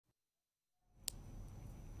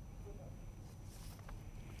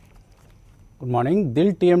Good morning.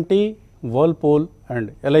 Dil TMT, Whirlpool and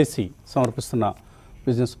LIC సమర్పిస్తున్న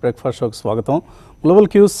business breakfast షోకి స్వాగతం. గ్లోబల్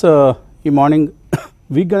క్యూస్ ఈ మార్నింగ్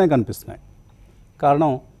వీక్గానే కనిపిస్తున్నాయి.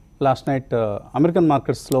 కారణం లాస్ట్ నైట్ అమెరికన్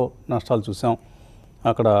మార్కెట్స్లో నష్టాలు చూసాం.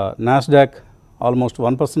 అక్కడ నాస్డాక్ ఆల్మోస్ట్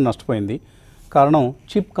 1% నష్టపోయింది. కారణం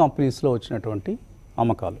చిప్ కంపెనీస్లో వచ్చినటువంటి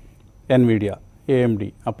అమ్మకాలు. Nvidia, AMD,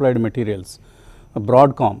 applied materials,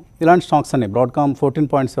 Broadcom ఇలాంటి స్టాక్స్ అన్ని. బ్రాడ్కామ్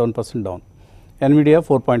 14.7% డౌన్, ఎన్విడియా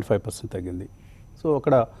 4.5% తగ్గింది. సో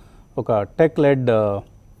అక్కడ ఒక టెక్ లెడ్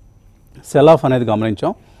సెల్ ఆఫ్ అనేది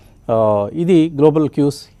గమనించాం. ఇది గ్లోబల్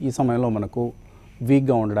క్యూస్ ఈ సమయంలో మనకు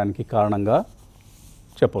వీక్గా ఉండడానికి కారణంగా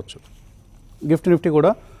చెప్పొచ్చు. నిఫ్టీ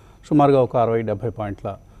కూడా సుమారుగా ఒక 60-70 పాయింట్ల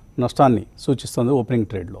నష్టాన్ని సూచిస్తుంది ఓపెనింగ్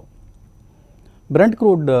ట్రేడ్లో. బ్రెంట్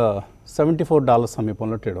క్రూడ్ $74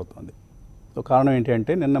 సమీపంలో ట్రేడ్ అవుతుంది. సో కారణం ఏంటి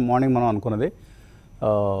అంటే నిన్న మార్నింగ్ మనం అనుకున్నదే,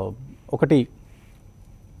 ఒకటి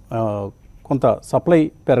కొంత సప్లై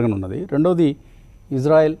పెరగనున్నది, రెండోది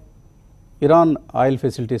ఇరాన్ ఆయిల్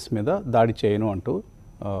ఫెసిలిటీస్ మీద దాడి చేయను అంటూ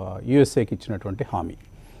యుఎస్ఏకి ఇచ్చినటువంటి హామీ.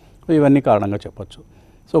 సో ఇవన్నీ కారణంగా చెప్పొచ్చు.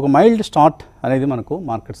 సో ఒక మైల్డ్ స్టార్ట్ అనేది మనకు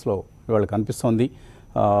మార్కెట్స్లో ఇవాళ కనిపిస్తోంది.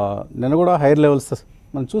 నిన్న కూడా హైయర్ లెవెల్స్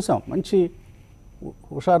మనం చూసాం. మంచి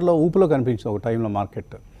హుషారులో ఊపులో కనిపించింది ఒక టైంలో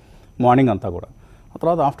మార్కెట్ మార్నింగ్ అంతా కూడా. ఆ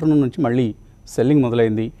తర్వాత ఆఫ్టర్నూన్ నుంచి మళ్ళీ సెల్లింగ్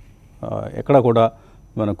మొదలైంది. ఎక్కడ కూడా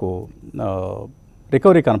మనకు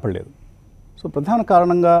రికవరీ కనపడలేదు. సో ప్రధాన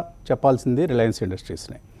కారణంగా చెప్పాల్సింది రిలయన్స్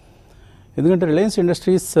ఇండస్ట్రీస్నే. ఎందుకంటే రిలయన్స్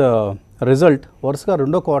ఇండస్ట్రీస్ రిజల్ట్ వరుసగా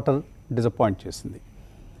రెండో క్వార్టర్ డిసప్పాయింట్ చేసింది.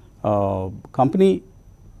 కంపెనీ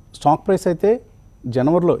స్టాక్ ప్రైస్ అయితే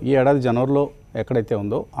జనవరిలో, ఈ ఏడాది జనవరిలో ఎక్కడైతే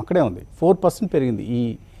ఉందో అక్కడే ఉంది. 4% పెరిగింది.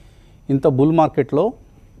 ఇంత బుల్ మార్కెట్లో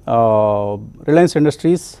Reliance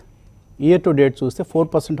industries year to date చూస్తే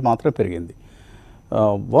 4% మాత్రమే పెరిగింది.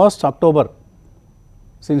 వర్స్ట్ అక్టోబర్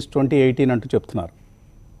సిన్స్ 2018 అంటూ చెప్తున్నారు.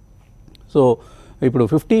 సో ఇప్పుడు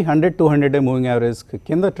 50, 100, 200 మూవింగ్ యావరేజ్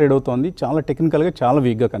కింద ట్రేడ్ అవుతోంది. చాలా టెక్నికల్గా చాలా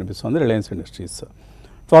వీక్గా కనిపిస్తుంది రిలయన్స్ ఇండస్ట్రీస్.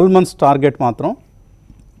 12 months టార్గెట్ మాత్రం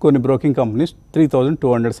కొన్ని బ్రోకింగ్ కంపెనీస్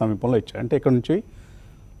 3200 సమీపంలో ఇచ్చాయి. అంటే ఇక్కడ నుంచి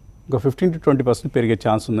ఒక 15-20% పెరిగే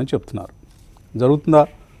ఛాన్స్ ఉందని చెప్తున్నారు. జరుగుతుందా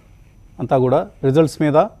అంతా కూడా రిజల్ట్స్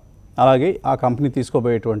మీద, అలాగే ఆ కంపెనీ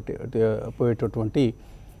పోయేటటువంటి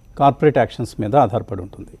కార్పొరేట్ యాక్షన్స్ మీద ఆధారపడి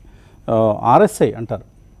ఉంటుంది. ఆర్ఎస్ఐ అంటారు,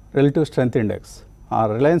 రిలేటివ్ స్ట్రెంగ్త్ ఇండెక్స్. ఆ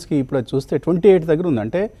రిలయన్స్కి ఇప్పుడు చూస్తే 28 దగ్గర ఉంది.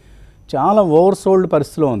 అంటే చాలా ఓవర్సోల్డ్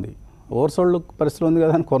పరిస్థితిలో ఉంది. ఓవర్సోల్డ్ పరిస్థితిలో ఉంది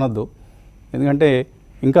కదా అని కొనద్దు. ఎందుకంటే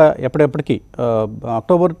ఇంకా ఎప్పటికీ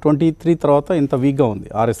అక్టోబర్ 23 తర్వాత ఇంత వీక్గా ఉంది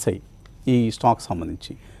ఆర్ఎస్ఐ ఈ స్టాక్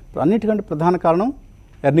సంబంధించి. అన్నిటికంటే ప్రధాన కారణం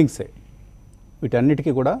ఎర్నింగ్సే.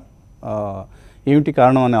 వీటన్నిటికీ కూడా ఏమిటి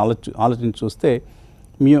కారణం అని ఆలోచించి చూస్తే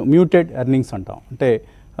మ్యూటెడ్ ఎర్నింగ్స్ అంటాం. అంటే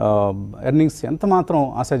ఎర్నింగ్స్ ఎంత మాత్రం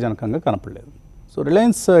ఆశాజనకంగా కనపడలేదు. సో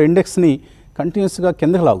రిలయన్స్ ఇండెక్స్ని కంటిన్యూస్గా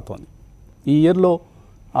కిందకి లాగుతోంది. ఈ ఇయర్లో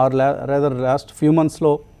ఆర్ రేదర్ లాస్ట్ ఫ్యూ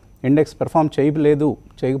మంత్స్లో ఇండెక్స్ పెర్ఫామ్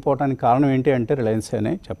చేయకపోవడానికి కారణం ఏంటి అంటే రిలయన్స్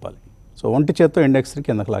అనే చెప్పాలి. సో ఒంటి చేత్తో ఇండెక్స్ని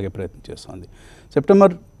కిందకి లాగే ప్రయత్నం చేస్తుంది.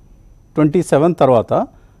 సెప్టెంబర్ 27 తర్వాత,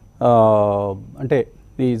 అంటే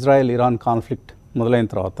ఈ ఇజ్రాయెల్-ఇరాన్ కాన్ఫ్లిక్ట్ మొదలైన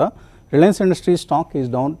తర్వాత Reliance industry stock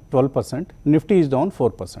is down 12%, Nifty is down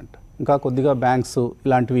 4%. ఇంకా కొద్దిగా బ్యాంక్స్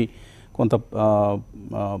ఇలాంటివి కొంత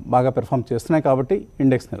బాగా పెర్ఫామ్ చేస్తున్నాయి కాబట్టి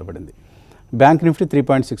ఇండెక్స్ నిలబడింది. బ్యాంక్ నిఫ్టీ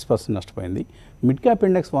 3.6% నష్టపోయింది. మిడ్ క్యాప్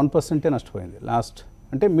ఇండెక్స్ 1% నష్టపోయింది లాస్ట్.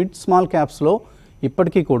 అంటే మిడ్ స్మాల్ క్యాప్స్లో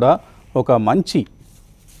ఇప్పటికీ కూడా ఒక మంచి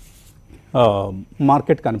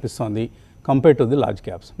మార్కెట్ కనిపిస్తోంది compare to the large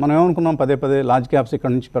caps. మనం ఏమనుకున్నాం, పదే లార్జ్ క్యాప్స్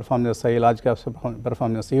ఇక్కడ నుంచి పెర్ఫామ్ చేస్తాయి, లార్జ్ క్యాప్స్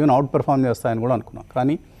పెర్ఫామ్ చేస్తాయి, ఈవెన్ అవుట్ పెర్ఫామ్ చేస్తాయని కూడా అనుకున్నాం.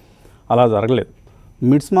 కానీ అలా జరగలేదు.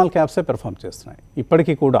 మిడ్ స్మాల్ క్యాప్సే పెర్ఫామ్ చేస్తున్నాయి.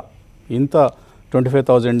 ఇప్పటికీ కూడా ఇంత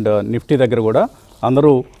 25,000 నిఫ్టీ దగ్గర కూడా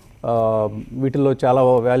అందరూ వీటిల్లో చాలా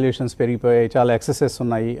వాల్యుయేషన్స్ పెరిగిపోయాయి, చాలా ఎక్సెసెస్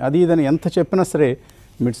ఉన్నాయి, అది ఇదని ఎంత చెప్పినా సరే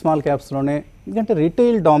మిడ్ స్మాల్ క్యాప్స్లోనే. ఎందుకంటే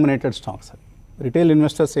retail dominated stocks. Retail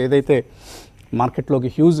investors ఏదైతే మార్కెట్లోకి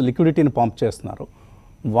హ్యూజ్ లిక్విడిటీని పంప్ చేస్తున్నారో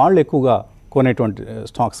వాళ్ళు ఎక్కువగా కొనేటువంటి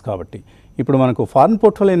స్టాక్స్ కాబట్టి ఇప్పుడు మనకు ఫారిన్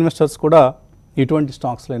పోర్ట్ఫోలియో ఇన్వెస్టర్స్ కూడా ఇటువంటి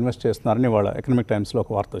స్టాక్స్లో ఇన్వెస్ట్ చేస్తున్నారని వాళ్ళ ఎకనామిక్ టైమ్స్లో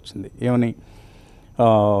ఒక వార్త వచ్చింది. ఏమని,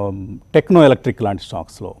 టెక్నో ఎలక్ట్రిక్ లాంటి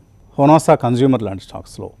స్టాక్స్లో, హోనాసా కన్జ్యూమర్ లాంటి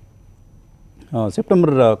స్టాక్స్లో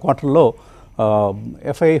సెప్టెంబర్ క్వార్టర్లో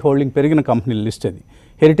ఎఫ్ఐ హోల్డింగ్ పెరిగిన కంపెనీల లిస్ట్ అది.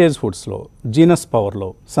 హెరిటేజ్ ఫుడ్స్లో, జీనస్ పవర్లో,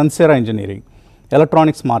 Sansera engineering,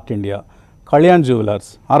 electronics smart India, Kalyan jewellers,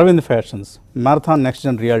 Arvind fashions, marathon next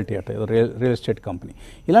Jan reality అట రియల్ ఎస్టేట్ కంపెనీ.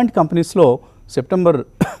 ఇలాంటి కంపెనీస్లో సెప్టెంబర్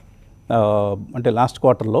అంటే లాస్ట్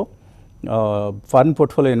క్వార్టర్లో foreign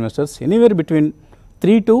portfolio investors anywhere between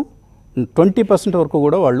 3-20% వరకు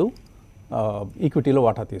కూడా వాళ్ళు ఈక్విటీలో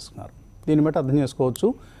వాటా తీసుకున్నారు. దీన్ని బట్టి అర్థం చేసుకోవచ్చు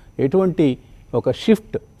ఎటువంటి ఒక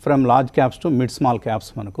shift from large caps to mid small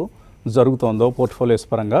caps మనకు జరుగుతోందో పోర్ట్ఫోలియోస్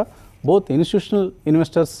పరంగా, both institutional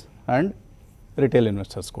investors and retail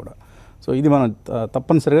investors కూడా. సో ఇది మనం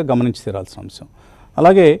తప్పనిసరిగా గమనించి తీరాల్సిన అంశం.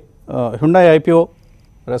 అలాగే హ్యుండాయ్ ఐపీఓ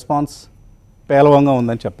రెస్పాన్స్ పేలవంగా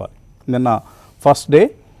ఉందని చెప్పాలి. నిన్న ఫస్ట్ డే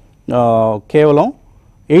కేవలం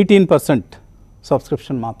 18%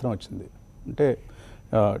 సబ్స్క్రిప్షన్ మాత్రం వచ్చింది. అంటే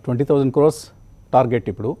 20,000 crores టార్గెట్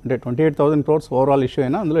ఇప్పుడు, అంటే 28,000 crores ఓవరాల్ ఇష్యూ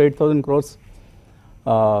అయినా అందులో 8,000 crores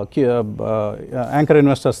యాంకర్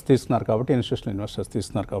ఇన్వెస్టర్స్ తీసుకున్నారు కాబట్టి, ఇన్స్టిట్యూషనల్ ఇన్వెస్టర్స్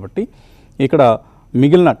తీసుకున్నారు కాబట్టి, ఇక్కడ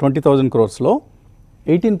మిగిలిన 20,000 crores-లో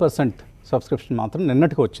 18% సబ్స్క్రిప్షన్ మాత్రం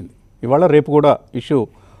నిన్నటికి వచ్చింది. ఇవాళ రేపు కూడా ఇష్యూ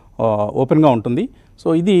ఓపెన్గా ఉంటుంది. సో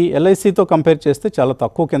ఇది ఎల్ఐసితో కంపేర్ చేస్తే చాలా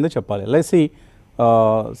తక్కువ కింద చెప్పాలి. ఎల్ఐసి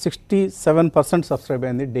 67% సబ్స్క్రైబ్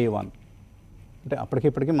అయింది డే 1. అంటే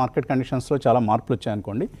అప్పటికిప్పటికీ మార్కెట్ కండిషన్స్లో చాలా మార్పులు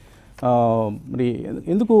వచ్చాయనుకోండి. మరి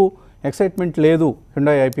ఎందుకు ఎక్సైట్మెంట్ లేదు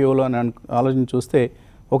హ్యుండాయ్ ఐపీఓలో అని ఆలోచన చూస్తే,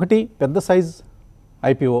 ఒకటి పెద్ద సైజ్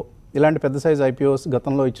ఐపీఓ. ఇలాంటి పెద్ద సైజ్ ఐపీఓస్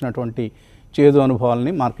గతంలో ఇచ్చినటువంటి చేదు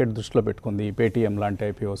అనుభవాలని మార్కెట్ దృష్టిలో పెట్టుకుంది. పేటీఎం లాంటి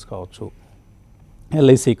ఐపీఓస్ కావచ్చు,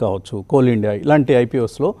 ఎల్ఐసి కావచ్చు, కోల్ ఇండియా ఇలాంటి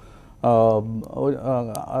ఐపీఓస్లో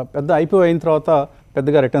పెద్ద ఐపీఓ అయిన తర్వాత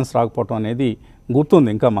పెద్దగా రిటర్న్స్ రాకపోవటం అనేది గుర్తుంది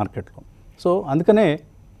ఇంకా మార్కెట్లో. సో అందుకనే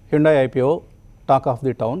Hyundai IPO talk of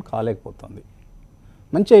the town కాలేకపోతుంది.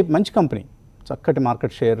 మంచి కంపెనీ, చక్కటి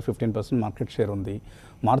మార్కెట్ షేర్, 15% మార్కెట్ షేర్ ఉంది.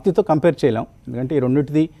 మారుతితో కంపేర్ చేయలేం, ఎందుకంటే ఈ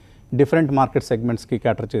రెండింటిది డిఫరెంట్ మార్కెట్ సెగ్మెంట్స్కి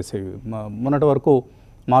క్యాటర్ చేసేవి. మొన్నటి వరకు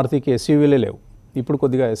మారుతికి ఎస్యూవీలే లేవు, ఇప్పుడు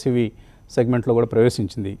కొద్దిగా ఎస్యూవీ సెగ్మెంట్లో కూడా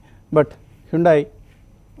ప్రవేశించింది. బట్ హ్యుండాయ్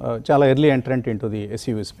చాలా early ఎంట్రెంట్ into the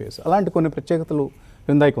SUV space. అలాంటి కొన్ని ప్రత్యేకతలు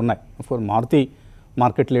హ్యుండాయ్కి ఉన్నాయి. అఫ్కోర్స్ మారుతి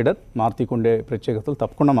మార్కెట్ లీడర్, మారుతికి ఉండే ప్రత్యేకతలు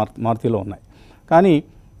తప్పకుండా మారుతిలో ఉన్నాయి. కానీ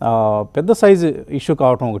పెద్ద సైజు ఇష్యూ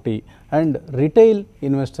కావటం ఒకటి, అండ్ రిటైల్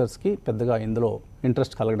ఇన్వెస్టర్స్కి పెద్దగా ఇందులో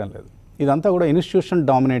ఇంట్రెస్ట్ కలగడం లేదు. ఇదంతా కూడా ఇన్స్టిట్యూషన్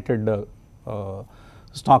డామినేటెడ్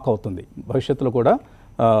స్టాక్ అవుతుంది. భవిష్యత్తులో కూడా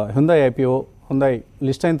హ్యుండాయ్ ఐపీఓ, హ్యుండాయ్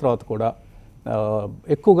లిస్ట్ అయిన తర్వాత కూడా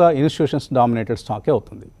ఎక్కువగా ఇన్స్టిట్యూషన్స్ డామినేటెడ్ స్టాకే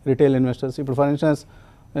అవుతుంది. రిటైల్ ఇన్వెస్టర్స్ ఇప్పుడు ఫర్ ఇన్స్టెన్స్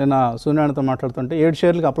నేను సూర్యనారాయణతో మాట్లాడుతుంటే 7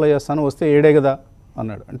 షేర్లకు అప్లై చేస్తాను, వస్తే 7 కదా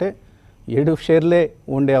అన్నాడు. అంటే 7 షేర్లే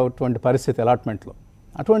ఉండే అటువంటి పరిస్థితి అలాట్మెంట్లో.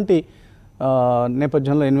 అటువంటి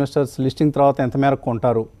నేపథ్యంలో ఇన్వెస్టర్స్ లిస్టింగ్ తర్వాత ఎంత మేరకు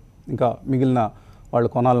కొంటారు, ఇంకా మిగిలిన వాళ్ళు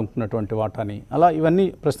కొనాలనుకున్నటువంటి వాటాని, అలా ఇవన్నీ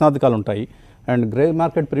ప్రశ్నార్థకాలు ఉంటాయి. అండ్ గ్రే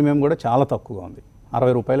మార్కెట్ ప్రీమియం కూడా చాలా తక్కువగా ఉంది,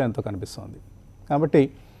 60 రూపాయలు ఎంతో కనిపిస్తుంది. కాబట్టి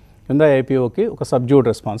హ్యుండాయ్ ఐపీఓకి ఒక సబ్జ్యూడ్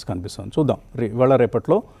రెస్పాన్స్ కనిపిస్తుంది. చూద్దాం ఇవాళ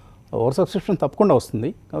రేపట్లో ఓవర్ సబ్స్క్రిప్షన్ తప్పకుండా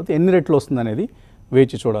వస్తుంది, కాబట్టి ఎన్ని రేట్లు వస్తుంది అనేది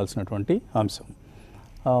వేచి చూడాల్సినటువంటి అంశం.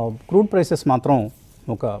 క్రూడ్ ప్రైసెస్ మాత్రం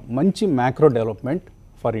ఒక మంచి మ్యాక్రో డెవలప్మెంట్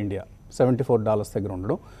ఫర్ ఇండియా. $74 దగ్గర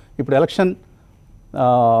ఉండడం. ఇప్పుడు ఎలక్షన్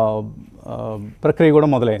ప్రక్రియ కూడా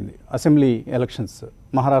మొదలైంది, అసెంబ్లీ ఎలక్షన్స్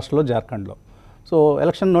మహారాష్ట్రలో, జార్ఖండ్లో. సో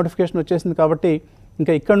ఎలక్షన్ నోటిఫికేషన్ వచ్చేసింది కాబట్టి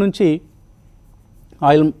ఇంకా ఇక్కడ నుంచి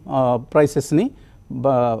ఆయిల్ ప్రైసెస్ని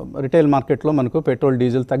రిటైల్ మార్కెట్లో మనకు పెట్రోల్,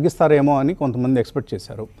 డీజిల్ తగ్గిస్తారేమో అని కొంతమంది ఎక్స్పెక్ట్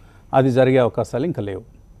చేశారు. అది జరిగే అవకాశాలు ఇంకా లేవు.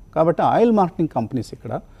 కాబట్టి ఆయిల్ మార్కెటింగ్ కంపెనీస్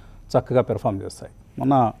ఇక్కడ చక్కగా పెర్ఫామ్ చేస్తాయి.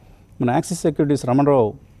 మన యాక్సిస్ సెక్యూరిటీస్ రమణరావు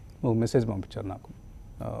ఒక మెసేజ్ పంపించారు నాకు,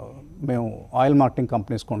 మేము ఆయిల్ మార్కెటింగ్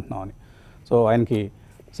కంపెనీస్ కొంటున్నామని. సో ఆయనకి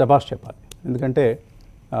శభాష్ చెప్పాలి, ఎందుకంటే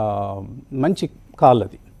మంచి కాల్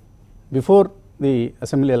అది. Before the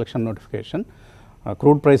assembly election notification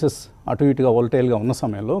crude prices అటు ఇటుగా వోల్టైల్గా ఉన్న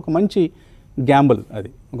సమయంలో ఒక మంచి గ్యాంబుల్,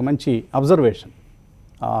 అది ఒక మంచి observation.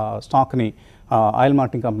 స్టాక్ని oil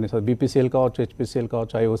marketing companies, BPCL కావచ్చు, హెచ్పీసీఎల్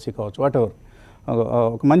కావచ్చు, ఐఓసీ కావచ్చు, వాట్ ఎవర్,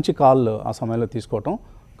 ఒక మంచి కాల్ ఆ సమయంలో తీసుకోవటం,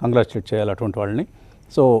 కంగ్రాచులేట్ చేయాలి అటువంటి వాళ్ళని.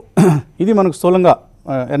 సో ఇది మనకు స్థూలంగా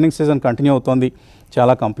ఎర్నింగ్స్ సీజన్ కంటిన్యూ అవుతోంది.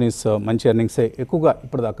 చాలా కంపెనీస్ మంచి ఎర్నింగ్సే, ఎక్కువగా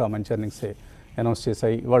ఇప్పటిదాకా మంచి ఎర్నింగ్సే అనౌన్స్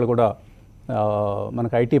చేశాయి. ఇవాళ కూడా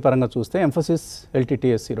మనకు ఐటీ పరంగా చూస్తే emphasis,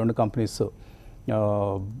 ఎల్టీటీఎస్సీ 2 companies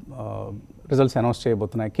results announce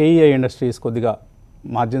చేయబోతున్నాయి. KEI industries కొద్దిగా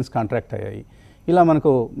మార్జిన్స్ కాంట్రాక్ట్ అయ్యాయి. ఇలా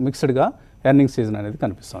మనకు మిక్స్డ్గా ఎర్నింగ్ సీజన్ అనేది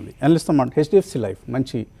కనిపిస్తుంది. అనలిస్ట్తో హెచ్డిఎఫ్సి లైఫ్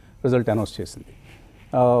మంచి రిజల్ట్ అనౌన్స్ చేసింది.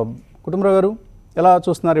 కుటుంబరావు గారు ఎలా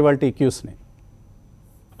చూస్తున్నారు ఇవాళ క్యూస్ని?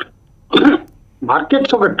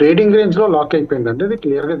 మార్కెట్స్ ఒక ట్రేడింగ్ రేంజ్ లో లాక్ అయిపోయిందండి, అది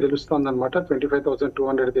క్లియర్ గా తెలుస్తుంది అనమాట.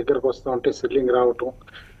 25,200 దగ్గరకు వస్తూ ఉంటే సెల్లింగ్ రావటం,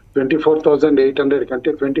 24,800 కంటే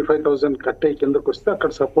 25,000 కట్ అయ్యి కిందకు వస్తే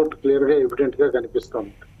అక్కడ సపోర్ట్ క్లియర్ గా ఎవిడెంట్ గా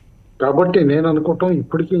కనిపిస్తుంది. కాబట్టి నేను అనుకుంటాం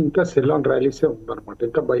ఇప్పటికీ ఇంకా సెల్ ఆన్ ర్యాలీసే ఉందన్నమాట,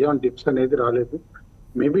 ఇంకా బై ఆన్ డిప్స్ అనేది రాలేదు.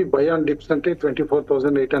 మేబీ బై ఆన్ డిప్స్ అంటే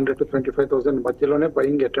 24,800 to 25,000 మధ్యలోనే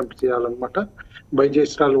బయింగ్ అటెంప్ట్ చేయాలన్నమాట. బై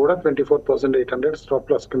చేసిన వాళ్ళు కూడా 24,800 స్టాప్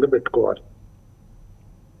లాస్ కింద పెట్టుకోవాలి.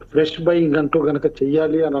 ఫ్రెష్ బయింగ్ అంటూ కనుక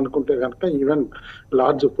చెయ్యాలి అని అనుకుంటే కనుక ఈవెన్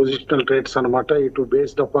లార్జ్ పొజిషనల్ ట్రేడ్స్ అనమాట, ఇటు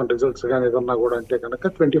బేస్డ్ అపాన్ రిజల్ట్స్ కానీ ఏదన్నా కూడా అంటే కనుక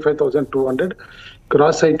 25,200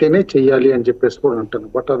 క్రాస్ అయితేనే చెయ్యాలి అని చెప్పేసి కూడా అంటాను.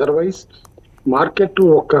 బట్ అదర్వైజ్ మార్కెట్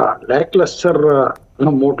ఒక ల్యాక్ లస్టర్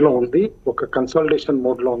మోడ్ లో ఉంది, ఒక కన్సాలిడేషన్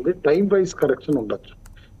మోడ్ లో ఉంది. టైం వైజ్ కరెక్షన్ ఉండొచ్చు,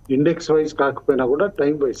 ఇండెక్స్ వైజ్ కాకపోయినా కూడా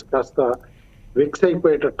టైం వైజ్ కాస్త వెక్స్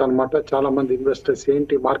అయిపోయేటట్టు అనమాట. చాలా మంది ఇన్వెస్టర్స్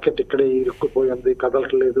ఏంటి మార్కెట్ ఇక్కడే ఇరుక్కుపోయింది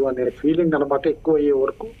కదలట్లేదు అనే ఫీలింగ్ అనమాట ఎక్కువ అయ్యే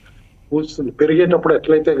వరకు కూర్చుంది. పెరిగేటప్పుడు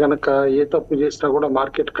ఎట్లయితే గనక ఏ తప్పు చేసినా కూడా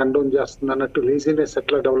మార్కెట్ కండోన్ చేస్తుంది అన్నట్టు లేజినెస్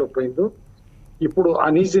ఎట్లా డెవలప్ అయిందో ఇప్పుడు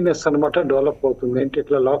అనీజీనెస్ అనమాట డెవలప్ అవుతుంది. ఏంటి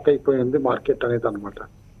ఇట్లా లాక్ అయిపోయింది మార్కెట్ అనేది అనమాట.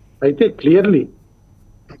 అయితే క్లియర్లీ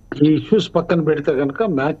ఈ ఇష్యూస్ పక్కన పెడితే కనుక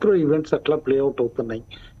మ్యాక్రో ఈవెంట్స్ ఎట్లా ప్లే అవుట్ అవుతున్నాయి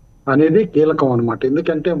అనేది కీలకం అనమాట.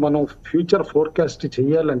 ఎందుకంటే మనం ఫ్యూచర్ ఫోర్కాస్ట్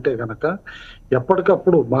చేయాలంటే గనక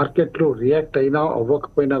ఎప్పటికప్పుడు మార్కెట్లు రియాక్ట్ అయినా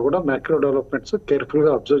అవ్వకపోయినా కూడా మ్యాక్రో డెవలప్మెంట్స్ కేర్ఫుల్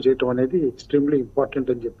గా అబ్జర్వ్ చేయడం అనేది ఎక్స్ట్రీమ్లీ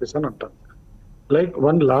ఇంపార్టెంట్ అని చెప్పేసి అని అంటాను. Like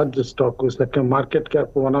one large stock second market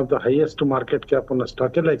cap one of the highest market cap ఉన్న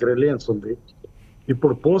స్టాక్ లైక్ రిలయన్స్ ఉంది.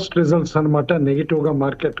 ఇప్పుడు పోస్ట్ రిజల్ట్స్ అనమాట నెగిటివ్ గా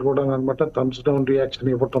మార్కెట్ కూడా అనమాట థమ్స్ డౌన్ రియాక్షన్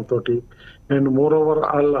ఇవ్వటం తోటి and more over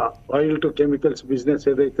oil to chemicals business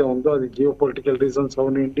ఏదైతే ఉందో అది జియో పొలిటికల్ రీజన్స్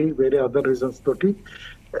అవనండి వేరే అదర్ రీజన్స్ తోటి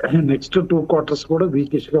నెక్స్ట్ 2 quarters కూడా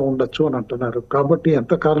వీకిష్ గా ఉండొచ్చు అని అంటున్నారు. కాబట్టి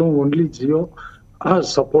ఎంతకాలం ఓన్లీ జియో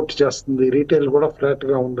సపోర్ట్ చేస్తుంది, రీటైల్ కూడా ఫ్లాట్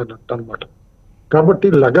గా ఉందన్నట్టు అనమాట. కాబట్టి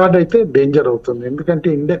లగార్డ్ అయితే డేంజర్ అవుతుంది. ఎందుకంటే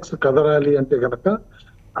ఇండెక్స్ కదరాలి అంటే గనక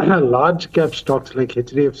large cap stocks like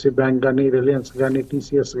HDFC bank కానీ రిలయన్స్ కానీ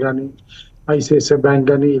టీసీఎస్ కానీ ఐసిఐసిఐ బ్యాంక్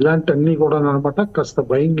కానీ ఇలాంటివన్నీ కూడా అనమాట కాస్త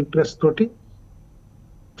బయింగ్ ఇంట్రెస్ట్ తోటి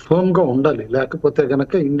ఫర్మ్ గా ఉండాలి. లేకపోతే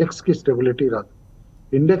గనక ఇండెక్స్ కి స్టెబిలిటీ రాదు.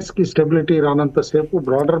 ఇండెక్స్ కి స్టెబిలిటీ రానంతసేపు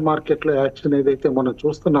బ్రాడర్ మార్కెట్ లో యాక్షన్ ఏదైతే మనం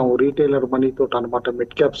చూస్తున్నాము రీటైలర్ మనీ తోటి అనమాట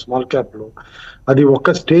మిడ్ క్యాప్ స్మాల్ క్యాప్ లో అది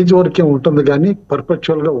ఒక స్టేజ్ వరకే ఉంటుంది కానీ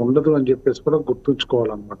పర్ఫెక్చువల్ గా ఉండదు అని చెప్పేసి కూడా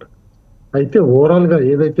గుర్తుంచుకోవాలన్నమాట. అయితే ఓవరాల్ గా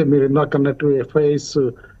ఏదైతే మీరు ఇందాక అన్నట్టు FIIs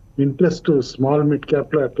interest small mid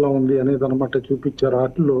cap లో ఎట్లా ఉంది అనేది అనమాట చూపించారు.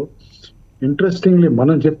 వాటిలో ఇంట్రెస్టింగ్లీ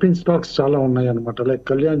మనం చెప్పిన స్టాక్స్ చాలా ఉన్నాయి అనమాట. Like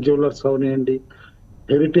Kalyan jewellers అవనండి,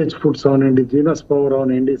 heritage foods అవనండి, genus power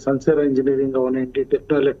అవనండి, సన్సెర్ engineering అవనండి,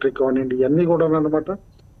 techno electric అవనండి, ఇవన్నీ కూడా అనమాట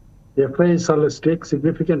ఎఫ్ఐఐస్ వాళ్ళ స్టేక్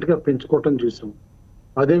సిగ్నిఫికెంట్ గా పెంచుకోవటం చూసాం.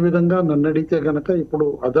 అదే విధంగా నన్ను అడిగితే గనక ఇప్పుడు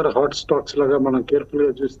అదర్ హాట్ స్టాక్స్ లాగా మనం కేర్ఫుల్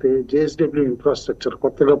గా చూస్తే జేఎస్డబ్ల్యూ ఇన్ఫ్రాస్ట్రక్చర్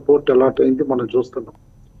కొత్తగా పోర్ట్ అలాట్ అయింది మనం చూస్తున్నాం.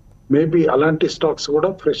 మేబీ అలాంటి స్టాక్స్ కూడా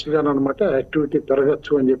ఫ్రెష్ గా అనమాట యాక్టివిటీ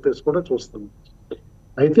పెరగచ్చు అని చెప్పేసి కూడా చూస్తున్నాం.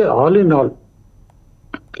 అయితే ఆల్ ఇన్ ఆల్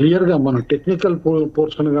క్లియర్ గా మనం టెక్నికల్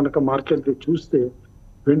పోర్షన్ కనుక మార్కెట్ చూస్తే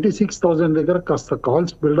 26,000 దగ్గర కాస్త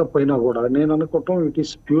కాల్స్ బిల్డప్ అయినా కూడా నేను అనుకోవటం it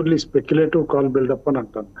is purely speculative call buildup అని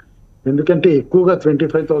అంటాను. ఎందుకంటే ఎక్కువగా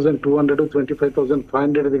 25,200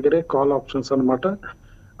 25,500 దగ్గరే కాల్ ఆప్షన్స్ అనమాట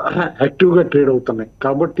యాక్టివ్ గా ట్రేడ్ అవుతున్నాయి.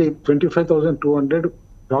 కాబట్టి 25,200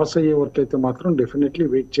 క్రాస్ అయ్యే వరకు అయితే మాత్రం డెఫినెట్లీ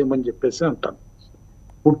వెయిట్ చేయమని చెప్పేసి అంటాను.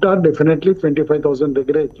 పుట్ ఆర్ డెఫినెట్లీ 25,000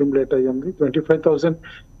 దగ్గరే అక్యుములేట్ అయ్యింది. 25,000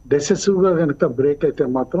 డెసెసివ్ గా కనుక బ్రేక్ అయితే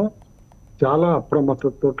మాత్రం చాలా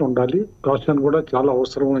అప్రమత్తతో ఉండాలి. కాషన్ కూడా చాలా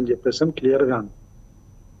అవసరం అని చెప్పేసి క్లియర్ గా.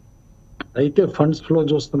 అయితే ఫండ్స్ ఫ్లో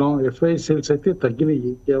చూస్తున్నాం. ఎఫ్ఐ సేల్స్ అయితే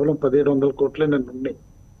తగ్గినాయి, కేవలం 1,700 కోట్లే ఉన్నాయి.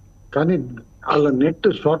 కానీ వాళ్ళ నెట్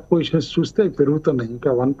షార్ట్ పొజిషన్స్ చూస్తే పెరుగుతున్నాయి,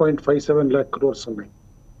 ఇంకా 1.57 lakh crores ఉన్నాయి.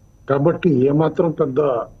 కాబట్టి ఏమాత్రం పెద్ద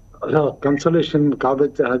కన్సలేషన్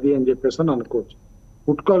కాదైతే అది అని చెప్పేసి అని అనుకోవచ్చు.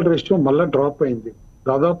 పుట్ కాల్ రేషియో మళ్ళీ డ్రాప్ అయింది,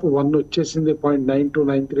 దాదాపు 1 వచ్చేసింది.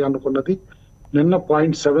 0.9293 అనుకున్నది నిన్న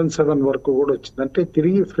 0.77 వరకు కూడా వచ్చింది. అంటే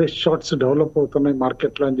తిరిగి ఫ్రెష్ షార్ట్స్ డెవలప్ అవుతున్నాయి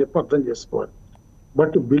మార్కెట్లో అని చెప్పి అర్థం చేసుకోవాలి.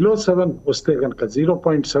 బట్ బిలో 7 వస్తే కనుక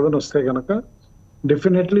 0.7 వస్తే కనుక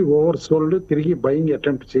డెఫినెట్లీ ఓవర్ సోల్డ్, తిరిగి బయింగ్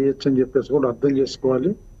అటెంప్ట్ చేయొచ్చు అని చెప్పేసి కూడా అర్థం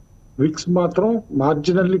చేసుకోవాలి. విక్స్ మాత్రం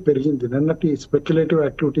మార్జినల్లీ పెరిగింది. నిన్నటి స్పెక్యులేటివ్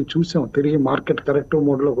యాక్టివిటీ చూసాం, తిరిగి మార్కెట్ కరెక్టివ్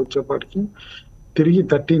మోడ్ లోకి వచ్చేపాటికి తిరిగి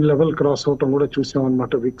 13 లెవెల్ క్రాస్ అవటం కూడా చూసాం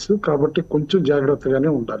అనమాట విక్స్. కాబట్టి కొంచెం జాగ్రత్తగానే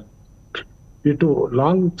ఉండాలి. ఇటు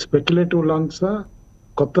లాంగ్ స్పెక్యులేటివ్ లాంగ్స్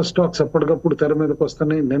కొత్త స్టాక్స్ ఎప్పటికప్పుడు తెర మీదకి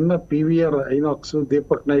వస్తున్నాయి. నిన్న PVR, INOX,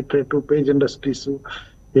 Deepak nitrate, page industries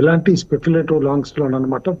ఇలాంటి స్పెక్యులేటివ్ లాంగ్స్ లో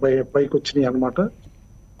అనమాట పైకి వచ్చినాయి అనమాట.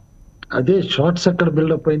 అదే షార్ట్స్ ఎక్కడ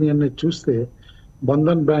బిల్డప్ అయినాయి అనేది చూస్తే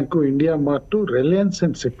Bandhan bank, India mart, Reliance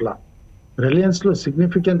and Cipla. Reliance లో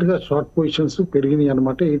సిగ్నిఫికెంట్ గా షార్ట్ పొజిషన్స్ పెరిగినాయి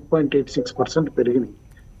అనమాట. 8.86% పెరిగినాయి.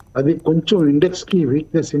 అది కొంచెం ఇండెక్స్ కి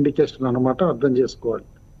వీక్నెస్ ఇండికేషన్ అనమాట, అర్థం చేసుకోవాలి.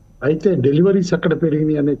 అయితే డెలివరీస్ ఎక్కడ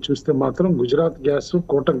పెరిగినాయి అనేది చూస్తే మాత్రం Gujarat gas,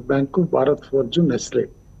 Kotak bank, Bharat forge, Nestle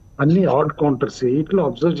అన్ని ఆడ్ కౌంటర్స్. వీటిలో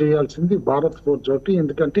అబ్జర్వ్ చేయాల్సింది భారత్ ఫోర్జ్ ఒకటి,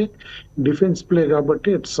 ఎందుకంటే డిఫెన్స్ ప్లే కాబట్టి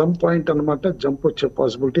అట్ సమ్ పాయింట్ అనమాట జంప్ వచ్చే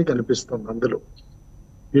పాసిబిలిటీ కనిపిస్తుంది అందులో.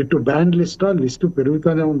 ఇటు బ్యాన్ లిస్ట్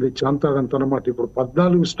పెరుగుతూనే ఉంది చాంతాడంత అనమాట. ఇప్పుడు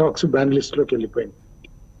 14 స్టాక్స్ బ్యాన్ లిస్ట్ లోకి వెళ్ళిపోయింది.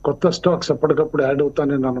 కొత్త స్టాక్స్ ఎప్పటికప్పుడు యాడ్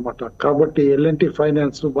అవుతానే అనమాట. కాబట్టి ఎల్ఎన్టీ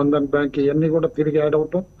ఫైనాన్స్, బంధన్ బ్యాంక్ ఇవన్నీ కూడా తిరిగి యాడ్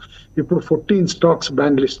అవటం. ఇప్పుడు 14 స్టాక్స్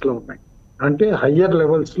బ్యాన్ లిస్ట్ లో ఉన్నాయి. అంటే హయ్యర్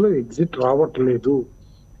లెవెల్స్ లో ఎగ్జిట్ రావట్లేదు.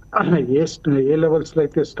 ఏ లెవెల్స్ లో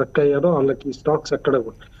అయితే స్టక్ అయ్యారో వాళ్ళకి స్టాక్స్ ఎక్కడ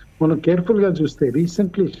మనం కేర్ఫుల్ గా చూస్తే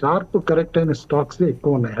రీసెంట్లీ షార్ప్ కరెక్ట్ అయిన స్టాక్స్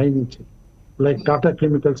ఎక్కువ ఉన్నాయి హై నుంచి. Like Tata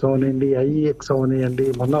chemicals అవనండి, IEX అవనియండి,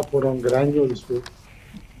 Manappuram granules,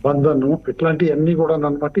 Bandhan, ఇట్లాంటివన్నీ కూడా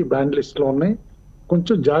అనమాట ఈ బ్యాన్ లిస్ట్ లో ఉన్నాయి.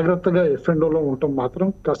 కొంచెం జాగ్రత్తగా F&O లో ఉండటం మాత్రం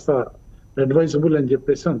కాస్త అడ్వైజబుల్ అని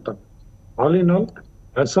చెప్పేసి అంటాం. All in all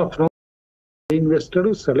as of now invested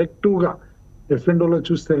selective గా F&O లో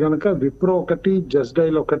చూస్తే కనుక విప్రో ఒకటి, జస్ట్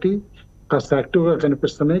డైల్ ఒకటి కాస్త యాక్టివ్ గా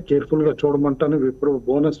కనిపిస్తున్నాయి. కేర్ఫుల్ గా చూడమంటాను. విప్రో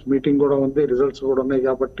బోనస్ మీటింగ్ కూడా ఉంది, రిజల్ట్స్ కూడా ఉన్నాయి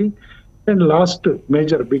కాబట్టి, అండ్ లాస్ట్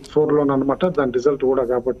మేజర్ బిగ్ 4 లోనమాట దాని రిజల్ట్ కూడా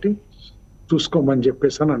కాబట్టి చూసుకోమని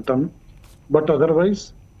చెప్పేసి అని అంటాను. But otherwise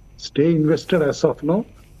stay invested as of no,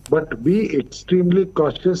 but be extremely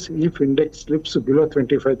cautious if index slips below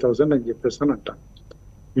 25,000 అని చెప్పేసి అని అంటాను.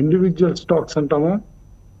 ఇండివిజువల్ స్టాక్స్ అంటామా,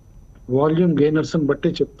 వాల్యూమ్ గెయినర్స్ అని బట్టి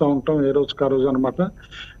చెప్తా ఉంటాం ఏ రోజుకి ఆ రోజు అనమాట.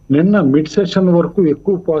 నిన్న మిడ్ సెషన్ వరకు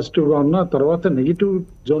ఎక్కువ పాజిటివ్ గా ఉన్న తర్వాత నెగిటివ్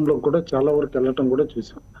జోన్ లో కూడా చాలా వరకు వెళ్ళటం కూడా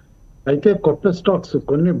చూసాం. అయితే కొత్త స్టాక్స్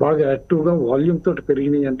కొన్ని బాగా యాక్టివ్ గా వాల్యూమ్ తోటి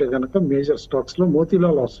పెరిగినాయి అంటే కనుక మేజర్ స్టాక్స్ లో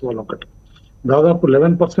మోతీలాల్ ఓస్వాల్ ఒకటి దాదాపు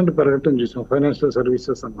 11% పెరగటం చూసాం. ఫైనాన్షియల్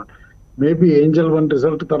సర్వీసెస్ అన్నమాట. మేబీ ఏంజల్ 1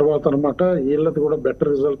 రిజల్ట్ తర్వాత అనమాట వీళ్ళది కూడా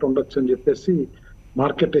బెటర్ రిజల్ట్ ఉండొచ్చు అని చెప్పేసి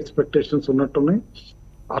మార్కెట్ ఎక్స్పెక్టేషన్స్ ఉన్నట్టున్నాయి.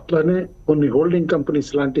 అట్లానే కొన్ని హోల్డింగ్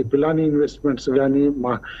కంపెనీస్ లాంటి పిలానీ ఇన్వెస్ట్మెంట్స్ కానీ,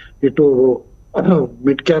 ఇటు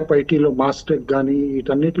మిడ్ క్యాప్ ఐటీలో మాస్టెక్ కానీ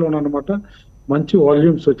వీటన్నిటిలోనమాట మంచి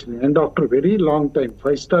వాల్యూమ్స్ వచ్చినాయి. And after very long time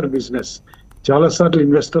 5-star business చాలా సార్లు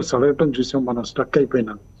ఇన్వెస్టర్స్ అడగటం చూసాం, మనం స్టక్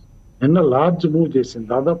అయిపోయినాం. నిన్న లార్జ్ మూవ్ చేసింది,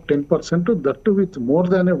 దాదాపు 10%, that with more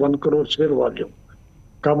than 1 crore share volume.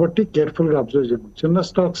 కాబట్టి కేర్ఫుల్ గా అబ్జర్వ్ చేయండి. చిన్న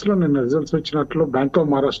స్టాక్స్ లో నిన్న రిజల్ట్స్ వచ్చినట్లు బ్యాంక్ ఆఫ్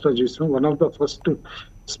మహారాష్ట్ర చూసాం. One of the first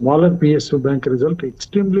smaller PSU bank result,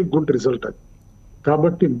 extremely good result అది.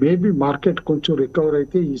 కాబట్టి మేబీ మార్కెట్ కొంచెం రికవర్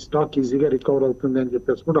అయితే ఈ స్టాక్ ఈజీగా రికవర్ అవుతుంది అని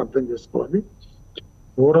చెప్పేసి కూడా అర్థం చేసుకోవాలి.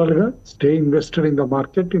 ఓవరాల్ గా stay invested in the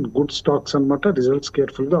market in good stocks అనమాట. రిజల్ట్స్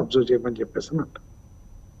కేర్ఫుల్ గా అబ్జర్వ్ చేయమని చెప్పేసి అంట.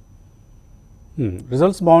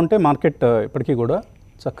 రిజల్ట్స్ బాగుంటే మార్కెట్ ఇప్పటికీ కూడా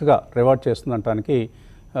చక్కగా రివార్డ్ చేస్తుందనడానికి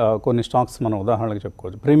కొన్ని స్టాక్స్ మనం ఉదాహరణకు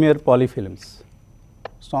చెప్పుకోవచ్చు. ప్రీమియర్ పాలీఫిలిమ్స్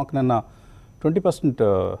స్టాక్ నిన్న 20%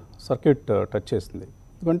 సర్క్యూట్ టచ్ చేసింది.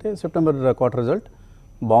 ఎందుకంటే సెప్టెంబర్ క్వార్టర్ రిజల్ట్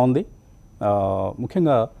బాగుంది.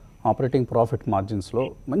 ముఖ్యంగా ఆపరేటింగ్ ప్రాఫిట్ మార్జిన్స్లో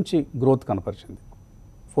మంచి గ్రోత్ కనపరిచింది.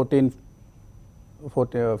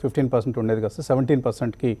 15% ఉండేది కాస్త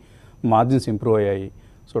 17%కి మార్జిన్స్ ఇంప్రూవ్ అయ్యాయి.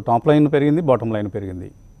 సో టాప్ లైన్ పెరిగింది, బాటమ్ లైన్ పెరిగింది.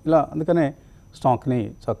 ఇలా అందుకనే స్టాక్ని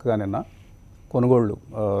చక్కగా నిన్న కొనుగోళ్లు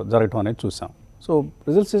జరగటం అనేది చూసాం. సో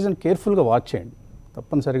రిజల్ట్ సీజన్ కేర్ఫుల్గా వాచ్ చేయండి.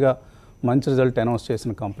 తప్పనిసరిగా మంచి రిజల్ట్ అనౌన్స్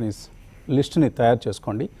చేసిన కంపెనీస్ లిస్ట్ని తయారు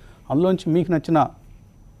చేసుకోండి. అందులోంచి మీకు నచ్చిన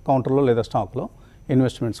కౌంటర్లో లేదా స్టాక్లో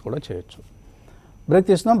ఇన్వెస్ట్మెంట్స్ కూడా చేయొచ్చు. బ్రేక్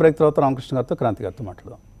చేసినాం. బ్రేక్ తర్వాత రామకృష్ణ గారితో, క్రాంతి గారితో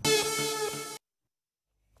మాట్లాడదాం.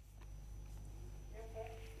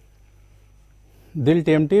 Dil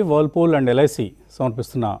TMT, Whirlpool and LIC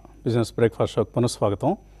సమర్పిస్తున్న బిజినెస్ బ్రేక్ఫాస్ట్ షోకి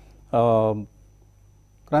పునఃస్వాగతం.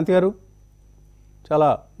 క్రాంతి గారు, చాలా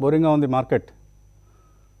బోరింగ్గా ఉంది మార్కెట్,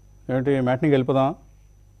 ఏంటి మ్యాట్నికి వెళ్ళిపోదామా?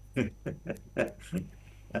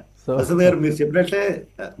 వసంత్ గారు, మీరు చెప్పినట్లే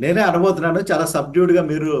నేనే అనబోతున్నాను. చాలా సబ్డ్యూడ్గా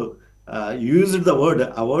మీరు యూజ్డ్ ద వర్డ్,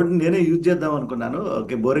 ఆ వర్డ్ నేనే యూజ్ చేద్దాం అనుకున్నాను.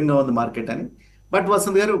 ఓకే, బోరింగ్గా ఉంది మార్కెట్ అని. బట్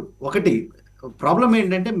వసంత్ గారు, ఒకటి ప్రాబ్లం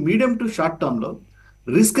ఏంటంటే మీడియం టు షార్ట్ టర్మ్లో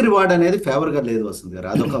రిస్క్ రివార్డ్ అనేది ఫేవర్గా లేదు వసంత్ గారు.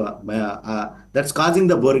 అదొక దట్స్ కాజింగ్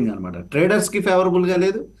ద బోరింగ్ అనమాట. ట్రేడర్స్కి ఫేవరబుల్గా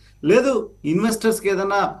లేదు, లేదు ఇన్వెస్టర్స్కి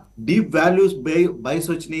ఏదైనా డీప్ వాల్యూస్ బైస్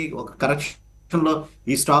వచ్చినాయి, ఒక కరెక్షన్లో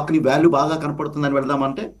ఈ స్టాక్ని వాల్యూ బాగా కనపడుతుందని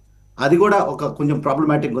వెళ్దామంటే అది కూడా ఒక కొంచెం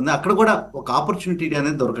ప్రాబ్లమాటిక్ ఉంది. అక్కడ కూడా ఒక ఆపర్చునిటీ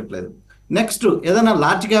అనేది దొరకట్లేదు. నెక్స్ట్ ఏదైనా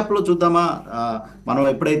లార్జ్ గ్యాప్లో చూద్దామా? మనం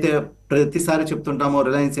ఎప్పుడైతే ప్రతిసారి చెప్తుంటామో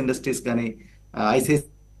రిలయన్స్ ఇండస్ట్రీస్ కానీ,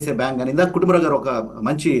 ఐసిఐసిఐ బ్యాంక్ కానీ, ఇందాక కుటుంబరావు గారు ఒక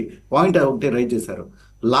మంచి పాయింట్ ఒకటి రైజ్ చేశారు.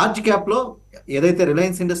 లార్జ్ క్యాప్లో ఏదైతే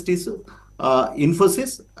Reliance industries,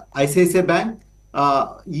 Infosys, ICICI bank,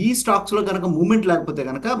 ఈ స్టాక్స్లో కనుక మూమెంట్ లేకపోతే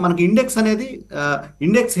కనుక మనకి ఇండెక్స్ అనేది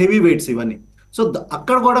ఇండెక్స్ హెవీ వెయిట్స్ ఇవన్నీ, సో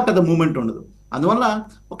అక్కడ కూడా పెద్ద మూమెంట్ ఉండదు. అందువల్ల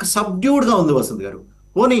ఒక సబ్డ్యూడ్గా ఉంది వసంత్ గారు.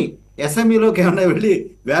 పోనీ ఎస్ఎంఈలోకి ఏమన్నా వెళ్ళి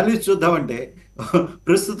వాల్యూస్ చూద్దామంటే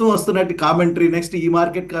ప్రస్తుతం వస్తున్నట్టు కామెంటరీ, నెక్స్ట్ ఈ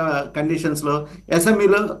మార్కెట్ కండిషన్స్లో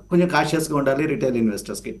ఎస్ఎంఈలో కొంచెం కాషియస్గా ఉండాలి రిటైల్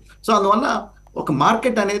ఇన్వెస్టర్స్కి. సో అందువల్ల ఒక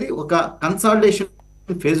మార్కెట్ అనేది ఒక కన్సాలిడేషన్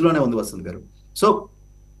ఫేజ్లోనే ఉంది వసంత్ గారు. సో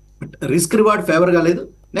రిస్క్ రివార్డ్ ఫేవర్గా లేదు.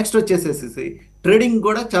 నెక్స్ట్ వచ్చేసేసి ట్రేడింగ్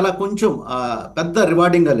కూడా చాలా కొంచెం పెద్ద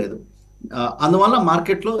రివార్డింగ్గా లేదు. అందువల్ల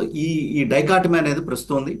మార్కెట్లో ఈ డైకాటమీ అనేది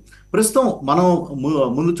ప్రస్తుతం మనం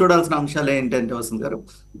ముందు చూడాల్సిన అంశాలు ఏంటంటే వసంత్ గారు,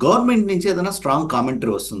 గవర్నమెంట్ నుంచి ఏదైనా స్ట్రాంగ్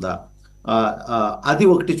కామెంటరీ వస్తుందా, అది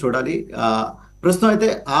ఒకటి చూడాలి. ప్రస్తుతం అయితే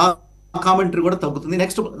ఆ కామెంటరీ కూడా తగ్గుతుంది.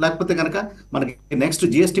 నెక్స్ట్ లేకపోతే కనుక మనకి నెక్స్ట్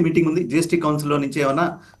జిఎస్టీ మీటింగ్ ఉంది. జిఎస్టీ కౌన్సిల్లో నుంచి ఏమైనా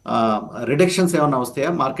రిడక్షన్స్ ఏమైనా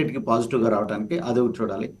వస్తాయా మార్కెట్కి పాజిటివ్గా రావడానికి, అది ఒకటి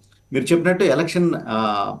చూడాలి. మీరు చెప్పినట్టు ఎలక్షన్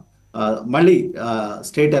మళ్ళీ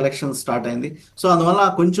స్టేట్ ఎలక్షన్ స్టార్ట్ అయింది. సో అందువల్ల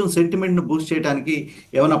కొంచెం సెంటిమెంట్ని బూస్ట్ చేయడానికి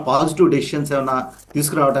ఏమైనా పాజిటివ్ డెసిషన్స్ ఏమైనా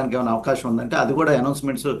తీసుకురావడానికి ఏమైనా అవకాశం ఉందంటే అది కూడా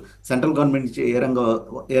అనౌన్స్మెంట్స్ సెంట్రల్ గవర్నమెంట్ నుంచి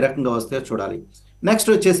ఏ రకంగా వస్తే చూడాలి.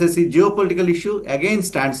 నెక్స్ట్ వచ్చేసేసి geo political issue again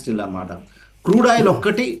stand still అనమాట. క్రూడ్ ఆయిల్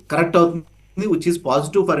ఒక్కటి కరెక్ట్ అవుతుంది, which is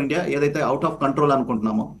positive for India, ఏదైతే అవుట్ ఆఫ్ కంట్రోల్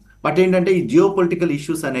అనుకుంటున్నామో. బట్ ఏంటంటే ఈ జియో పొలిటికల్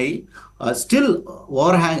ఇష్యూస్ అనేవి still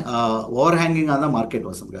over hanging on the market,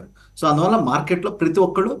 Vasant గారు. సో అందువల్ల మార్కెట్లో ప్రతి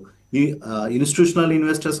ఒక్కళ్ళు ఈ ఇన్స్టిట్యూషనల్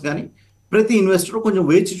ఇన్వెస్టర్స్ కానీ ప్రతి ఇన్వెస్టర్ కొంచెం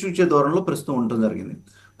వేచి చూచే దూరంలో ప్రస్తుతం ఉండటం జరిగింది.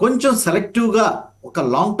 కొంచెం సెలెక్టివ్గా ఒక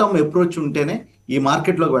లాంగ్ టర్మ్ అప్రోచ్ ఉంటేనే ఈ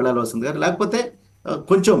మార్కెట్లోకి వెళ్ళాలి వసంత్ గారు. లేకపోతే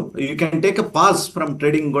కొంచెం you can take a pass from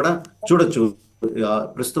trading కూడా చూడొచ్చు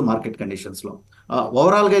ప్రస్తుతం మార్కెట్ కండిషన్స్లో.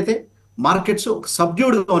 ఓవరాల్గా అయితే మార్కెట్స్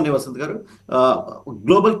సబ్డ్యూడ్గా ఉన్నాయి వసంత్ గారు.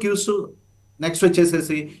 గ్లోబల్ క్యూస్ నెక్స్ట్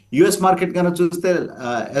వచ్చేసేసి యుఎస్ మార్కెట్ కనుక చూస్తే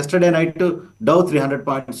ఎస్టర్డే నైట్ డౌ 300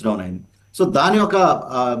 పాయింట్స్ డౌన్ అయింది. సో దాని యొక్క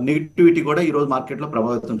నెగిటివిటీ కూడా ఈరోజు మార్కెట్లో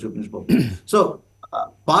ప్రభావితం చూపించబోతుంది. సో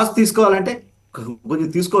పాస్ తీసుకోవాలంటే కొంచెం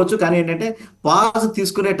తీసుకోవచ్చు, కానీ ఏంటంటే పాస్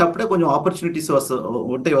తీసుకునేటప్పుడే కొంచెం ఆపర్చునిటీస్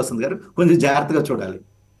ఉంటాయి వసంత్ గారు, కొంచెం జాగ్రత్తగా చూడాలి.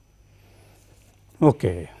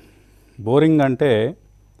 ఓకే, బోరింగ్ అంటే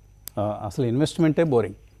అసలు ఇన్వెస్ట్మెంటే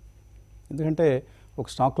బోరింగ్. ఎందుకంటే ఒక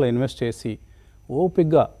స్టాక్లో ఇన్వెస్ట్ చేసి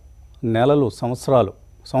ఓపిక్గా నెలలు సంవత్సరాలు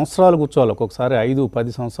కూర్చోవాలి. ఒక్కొక్కసారి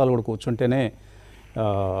 5-10 సంవత్సరాలు కూడా కూర్చుంటేనే.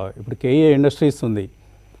 ఇప్పుడు కేఏ ఇండస్ట్రీస్ ఉంది,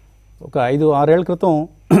 ఒక 5-6 ఏళ్ల క్రితం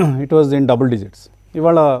it was in double digits,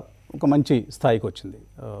 ఇవాళ ఒక మంచి స్థాయికి వచ్చింది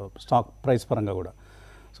స్టాక్ ప్రైస్ పరంగా కూడా.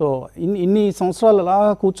 సో ఇన్ని సంవత్సరాలు అలా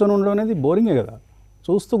కూర్చొని ఉండడం అనేది బోరింగే కదా,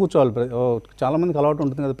 చూస్తూ కూర్చోవాలి. చాలామందికి అలవాటు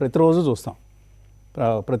ఉంటుంది కదా, ప్రతిరోజు చూస్తాం.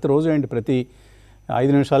 ప్రతిరోజు ఏంటి, ప్రతి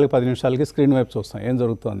 5 నిమిషాలకి 10 నిమిషాలకి స్క్రీన్ వైపు చూస్తాం ఏం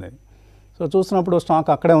జరుగుతుంది. సో చూసినప్పుడు స్టాక్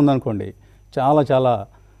అక్కడే ఉందనుకోండి, చాలా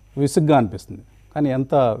విసుగ్గా అనిపిస్తుంది. కానీ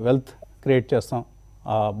ఎంత వెల్త్ క్రియేట్ చేస్తాం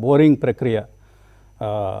ఆ బోరింగ్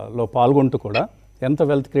ప్రక్రియలో పాల్గొంటూ కూడా ఎంత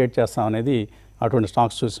వెల్త్ క్రియేట్ చేస్తాం అనేది అటువంటి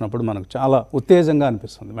స్టాక్స్ చూసినప్పుడు మనకు చాలా ఉత్తేజంగా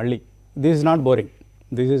అనిపిస్తుంది. మళ్ళీ this is not boring,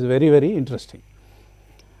 this is very interesting.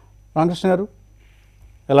 Ramakrishna గారు,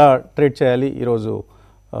 ఎలా ట్రేడ్ చేయాలి? ఈరోజు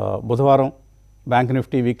బుధవారం bank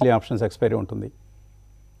Nifty weekly options expiry ఉంటుంది.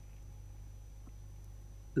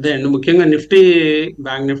 అదే అండి, ముఖ్యంగా నిఫ్టీ,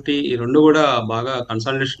 బ్యాంక్ నిఫ్టీ ఈ రెండు కూడా బాగా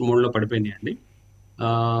కన్సాలిడేషన్ మోడ్లో పడిపోయినాయి అండి.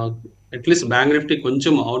 అట్లీస్ట్ బ్యాంక్ నిఫ్టీ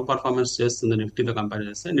కొంచెం అవుట్ పర్ఫార్మెన్స్ చేస్తుంది నిఫ్టీతో కంపేర్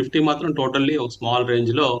చేస్తే. నిఫ్టీ మాత్రం టోటల్లీ ఒక స్మాల్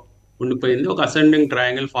రేంజ్లో ఉండిపోయింది, ఒక అసెండింగ్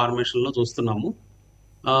ట్రయాంగిల్ ఫార్మేషన్లో చూస్తున్నాము.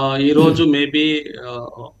 ఈ రోజు మేబీ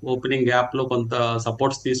ఓపెనింగ్ గ్యాప్లో కొంత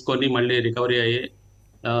సపోర్ట్స్ తీసుకొని మళ్ళీ రికవరీ అయ్యే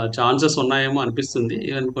ఛాన్సెస్ ఉన్నాయేమో అనిపిస్తుంది.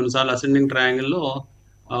 ఈవెన్ కొన్నిసార్లు అసెండింగ్ ట్రయాంగిల్లో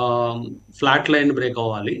ఫ్లాట్ లైన్ బ్రేక్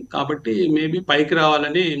అవ్వాలి, కాబట్టి మేబీ పైకి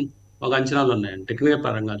రావాలని ఒక అంచనాలు ఉన్నాయండి టెక్నికల్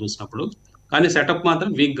పరంగా చూసినప్పుడు. కానీ సెటప్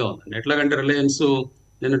మాత్రం వీక్గా ఉందండి. ఎట్లాగంటే రిలయన్స్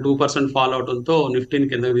నిన్న 2% ఫాలో అవడంతో నిఫ్టీని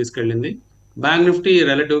కిందకి తీసుకెళ్ళింది. బ్యాంక్ నిఫ్టీ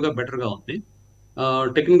రిలేటివ్గా బెటర్గా ఉంది.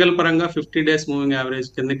 టెక్నికల్ పరంగా 50 days మూవింగ్ యావరేజ్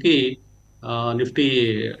కిందకి నిఫ్టీ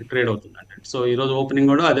ట్రేడ్ అవుతుందండి. సో ఈరోజు ఓపెనింగ్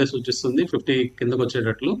కూడా అదే సూచిస్తుంది, 50 కిందకు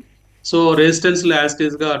వచ్చేటట్లు. సో రెసిస్టెన్స్ యాజ్ ఇట్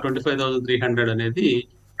ఈస్గా 25,300 అనేది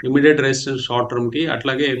ఇమీడియట్ రెసిస్టెన్స్ షార్ట్ టర్మ్కి,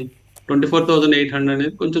 అట్లాగే 24,800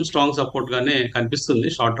 అనేది కొంచెం స్ట్రాంగ్ సపోర్ట్గానే కనిపిస్తుంది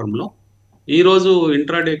షార్ట్ టర్మ్లో. ఈరోజు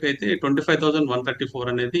ఇంట్రాడేకి అయితే 25,134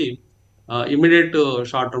 అనేది ఇమీడియట్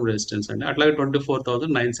షార్ట్ టర్మ్ రెసిస్టెన్స్ అండి. అట్లాగే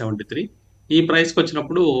 24,973 ఈ ప్రైస్కి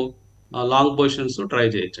వచ్చినప్పుడు లాంగ్ పొజిషన్స్ ట్రై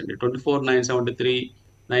చేయొచ్చండి. 24,973,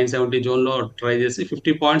 970 జోన్లో ట్రై చేసి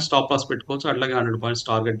 50 పాయింట్స్ స్టాప్ లాస్ పెట్టుకోవచ్చు, అట్లాగే 100 పాయింట్స్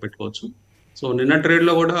టార్గెట్ పెట్టుకోవచ్చు. సో నిన్న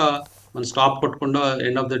ట్రేడ్లో కూడా మన స్టాప్ కొట్టకుండా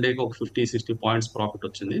ఎండ్ ఆఫ్ ద డేకి ఒక 50-60 పాయింట్స్ ప్రాఫిట్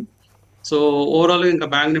వచ్చింది. సో ఓవరాల్గా ఇంకా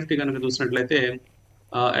బ్యాంక్ నిఫ్టీ కనుక చూసినట్లయితే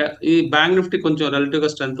ఈ బ్యాంక్ నిఫ్టీ కొంచెం రిలేటివ్గా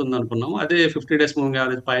స్ట్రెంత్ ఉంది అనుకున్నాము, అదే 50 days మూవింగ్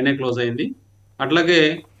యావరేజ్ పైనే క్లోజ్ అయింది. అట్లాగే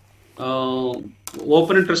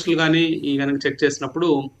ఓపెన్ ఇంట్రెస్ట్లు కానీ ఈ కనుక చెక్ చేసినప్పుడు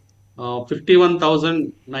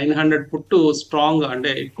 51,900 పుట్టు స్ట్రాంగ్,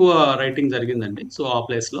 అంటే ఎక్కువ రైటింగ్ జరిగిందండి. సో ఆ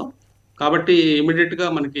ప్లేస్లో కాబట్టి ఇమీడియట్గా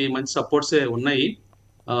మనకి మంచి సపోర్ట్సే ఉన్నాయి.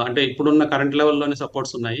 అంటే ఇప్పుడున్న కరెంట్ లెవెల్లోనే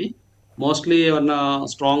సపోర్ట్స్ ఉన్నాయి. మోస్ట్లీ ఏమన్నా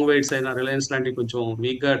స్ట్రాంగ్ వెయిట్స్ అయినా రిలయన్స్ లాంటివి కొంచెం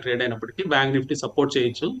వీక్గా ట్రేడ్ అయినప్పటికీ బ్యాంక్ నిఫ్టీ సపోర్ట్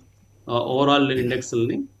చేయొచ్చు ఓవరాల్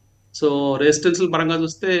ఇండెక్స్ని. సో రెసిస్టెన్స్ పరంగా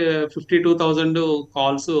చూస్తే 52,000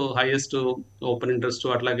 కాల్స్ హైయెస్ట్ ఓపెన్ ఇంట్రెస్ట్,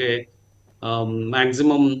 అట్లాగే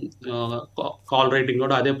మ్యాక్సిమం కాల్ రైటింగ్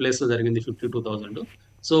కూడా అదే ప్లేస్లో జరిగింది 52,000.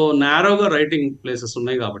 సో నారోగా రైటింగ్ ప్లేసెస్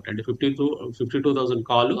ఉన్నాయి కాబట్టి అండి 52,000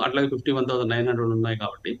 కాల్, అట్లాగే 51,900 ఉన్నాయి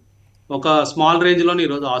కాబట్టి ఒక స్మాల్ రేంజ్లోనే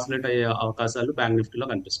ఈరోజు ఆసిలేట్ అయ్యే అవకాశాలు బ్యాంక్ నిఫ్టీలో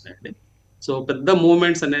కనిపిస్తున్నాయండి. సో పెద్ద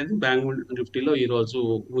మూవ్మెంట్స్ అనేది బ్యాంక్ నిఫ్టీలో ఈరోజు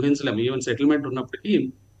ఊహించలేము. ఈవెన్ సెటిల్మెంట్ ఉన్నప్పటికీ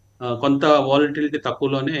కొంత వాలిటిలిటీ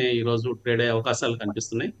తక్కువలోనే ఈరోజు ట్రేడ్ అయ్యే అవకాశాలు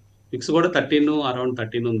కనిపిస్తున్నాయి. ఫిక్స్ కూడా అరౌండ్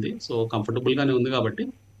 13 ఉంది. సో కంఫర్టబుల్గానే ఉంది కాబట్టి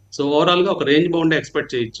సో ఓవరాల్గా ఒక రేంజ్ బౌండ్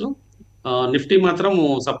ఎక్స్పెక్ట్ చేయొచ్చు. నిఫ్టీ మాత్రం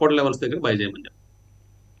సపోర్ట్ లెవెల్స్ దగ్గర బై చేయమని చెప్పి.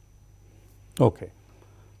 ఓకే.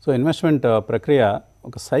 సో ఇన్వెస్ట్మెంట్ ప్రక్రియ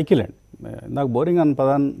ఒక సైకిల్ అండి. నాకు బోరింగ్ అన్న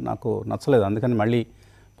పదాన్ని నాకు నచ్చలేదు, అందుకని మళ్ళీ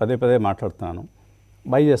పదే పదే మాట్లాడుతున్నాను.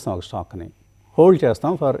 బై చేస్తాం ఒక స్టాక్ని, హోల్డ్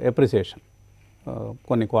చేస్తాం ఫర్ ఎప్రిసియేషన్,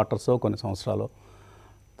 కొన్ని క్వార్టర్స్ కొన్ని సంవత్సరాలు,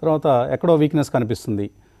 తర్వాత ఎక్కడో వీక్నెస్ కనిపిస్తుంది,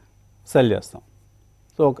 సెల్ చేస్తాం.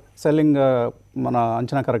 సో సెల్లింగ్ మన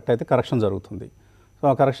అంచనా కరెక్ట్ అయితే కరెక్షన్ జరుగుతుంది. సో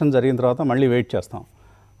ఆ కరెక్షన్ జరిగిన తర్వాత మళ్ళీ వెయిట్ చేస్తాం,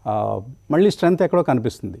 మళ్ళీ స్ట్రెంత్ ఎక్కడో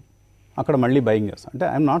కనిపిస్తుంది, అక్కడ మళ్ళీ బయింగ్ చేస్తాం. అంటే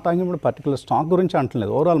I'm not talking about particular stock గురించి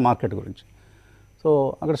అంటలేదు, ఓవరాల్ మార్కెట్ గురించి. సో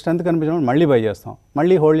అక్కడ స్ట్రెంత్ కనిపించినప్పుడు మళ్ళీ బై చేస్తాం,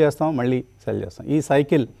 మళ్ళీ హోల్డ్ చేస్తాం, మళ్ళీ సెల్ చేస్తాం. ఈ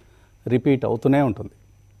సైకిల్ రిపీట్ అవుతూనే ఉంటుంది.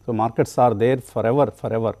 So markets are there for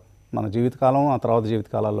ever. మన జీవితకాలం, ఆ తర్వాత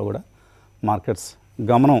జీవితకాలాల్లో కూడా మార్కెట్స్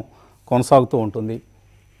గమనం కొనసాగుతూ ఉంటుంది.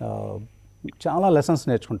 చాలా లెసన్స్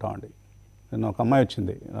నేర్చుకుంటామండి. నేను ఒక అమ్మాయి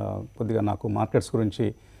వచ్చింది, కొద్దిగా నాకు మార్కెట్స్ గురించి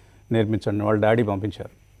నేర్పించండి, వాళ్ళ డాడీ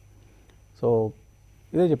పంపించారు. సో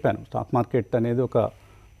ఇదే చెప్పాను, స్టాక్ మార్కెట్ అనేది ఒక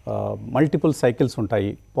మల్టిపుల్ సైకిల్స్ ఉంటాయి,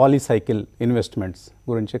 పాలీసైకిల్ ఇన్వెస్ట్మెంట్స్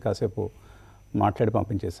గురించి కాసేపు మాట్లాడి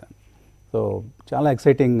పంపించేశాను. సో చాలా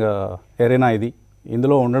ఎక్సైటింగ్ ఏరేనా ఇది.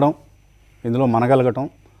 ఇందులో ఉండడం, ఇందులో మనగలగటం,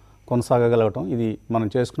 కొనసాగగలగటం, ఇది మనం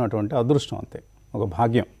చేసుకున్నటువంటి అదృష్టం, అంతే, ఒక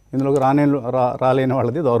భాగ్యం. ఇందులోకి రాలేని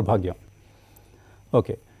వాళ్ళది దౌర్భాగ్యం.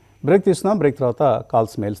 ఓకే, బ్రేక్ తీసుకుందాం. బ్రేక్ తర్వాత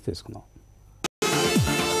కాల్స్, మెయిల్స్ తీసుకుందాం.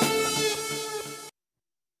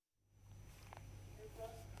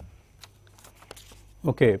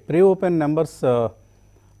 ఓకే, ప్రీ ఓపెన్ నెంబర్స్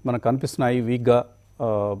మనకు కనిపిస్తున్నాయి వీక్గా.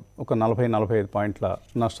 ఒక 40-45 పాయింట్ల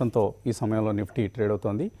నష్టంతో ఈ సమయంలో నిఫ్టీ ట్రేడ్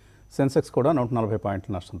అవుతోంది. సెన్సెక్స్ కూడా 140 పాయింట్ల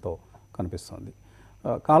నష్టంతో కనిపిస్తుంది.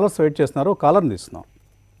 కాలర్స్ వెయిట్ చేస్తున్నారు, కాలర్ని తీస్తున్నాం.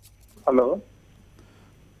 హలో,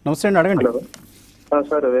 నమస్తే అండి, అడగండి. Hello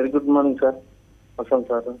sir, very good morning sir. Vasant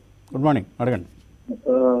sir, good morning, అడగండి.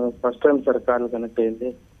 First time sir call connect అయింది.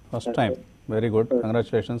 First time, very good,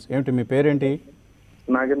 congratulations. ఏమిటి మీ పేరేంటి?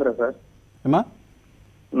 నాగేంద్ర సార్. ఏమా?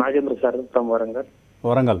 Nagendra sir from Warangal.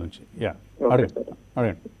 వరంగల్ నుంచి. యా,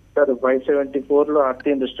 అడగండి. సార్ 574 లో ఆర్తి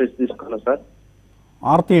ఇండస్ట్రీస్ తీసుకున్నా sir.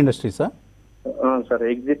 Aarti ఇండస్ట్రీసా? Sir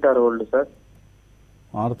exit or hold sir?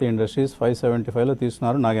 Aarti industries 575లో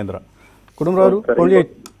తీసుకున్నారు నాగేంద్ర. కుటుంబరావు,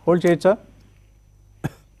 హోల్డ్ చేయొచ్చా?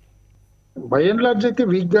 బై అండ్ లార్జ్ అయితే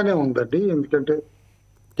వీక్ గానే ఉందండి, ఎందుకంటే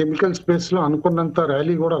కెమికల్ స్పేస్ లో అనుకున్నంత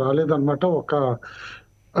ర్యాలీ కూడా రాలేదన్నమాట. ఒక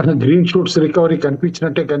green shoots recovery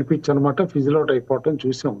కనిపించినట్టే కనిపించనమాట, fizzle out అయిపోవటం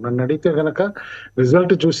చూసాం. నన్ను అడిగితే కనుక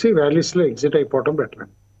రిజల్ట్ చూసి ర్యాలీస్ లో ఎగ్జిట్ అయిపోవటం బెటర్.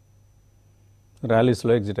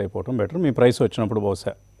 ర్యాలీస్లో ఎగ్జిట్ అయిపోవటం బెటర్. మీ ప్రైస్ వచ్చినప్పుడు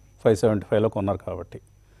బహుశా 575లో కొన్నారు కాబట్టి.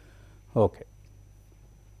 ఓకే,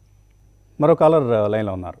 మరో కాలర్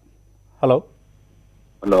లైన్లో ఉన్నారు. హలో.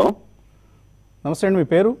 హలో, నమస్తే అండి, మీ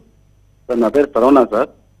పేరు? సార్ నా పేరు శరవణ సార్.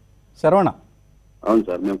 శరవణ? అవును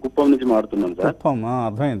సార్, మేము కుప్పం నుంచి మాట్లాడుతున్నాం సార్. కుప్పం,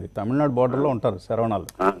 అర్థమైంది, తమిళనాడు బార్డర్లో ఉంటారు శరవణాలు.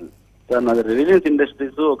 సార్ నాది రిలయన్స్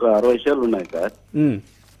ఇండస్ట్రీస్ ఒక 60 షేర్లు ఉన్నాయి సార్.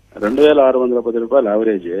 2610 రూపాయలు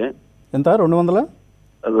యావరేజ్. ఎంత? 200?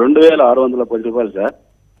 2610 రూపాయలు sir.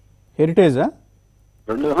 హెరిటేజా?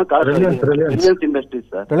 Reliance industries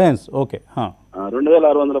sir. Reliance, okay.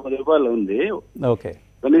 2610 రూపాయలు ఉంది. ఓకే,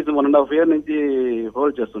 కనీసం 1.5 year నుంచి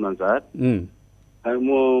హోల్డ్ చేస్తున్నాను సార్.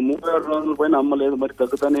 3600 పైన అమ్మలేదు, మరి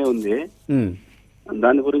తగ్గుతానే ఉంది.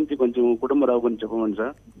 దాని గురించి కొంచెం కుటుంబరావు గురించి చెప్పమని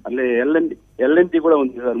సార్. అల్లే ఎల్ఎన్టీ కూడా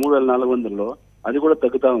ఉంది సార్ 3400లో, అది కూడా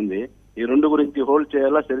తగ్గుతా ఉంది. ఈ రెండు గురించి హోల్డ్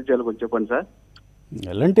చేయాలా సెల్ చేయాలా కొంచెం చెప్పండి సార్.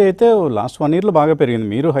 ఎల్ఎన్టీ అయితే లాస్ట్ 1 yearలో బాగా పెరిగింది,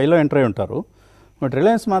 మీరు హైలో ఎంటర్ అయి ఉంటారు. బట్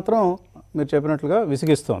రిలయన్స్ మాత్రం మీరు చెప్పినట్లుగా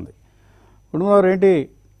విసిగిస్తోంది. కుటుంబరావు ఏంటి,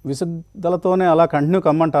 విసుగుదలతోనే అలా కంటిన్యూ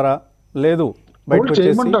కమ్మంటారా? లేదు,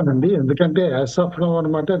 చేయమంటానండి, ఎందుకంటే యాజ్ ఆఫ్ నౌ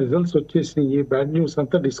అనమాట రిజల్ట్స్ వచ్చేసినాయి, బ్యాడ్ న్యూస్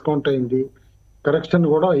అంతా డిస్కౌంట్ అయింది, కరెక్షన్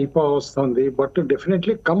కూడా వస్తుంది. బట్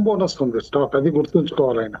డెఫినెట్లీ కమ్ బోనస్ ఉంది స్టాక్, అది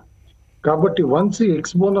గుర్తుంచుకోవాలి ఆయన. కాబట్టి వన్స్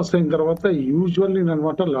ఎక్స్ బోనస్ అయిన తర్వాత యూజువల్లీ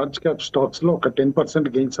అనమాట లార్జ్ క్యాప్ స్టాక్స్ లో ఒక 10%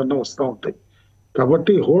 గెయిన్స్ అన్న వస్తూ ఉంటాయి.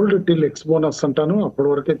 కాబట్టి హోల్డ్ టిల్ ఎక్స్ బోనస్ అంటాను, అప్పటి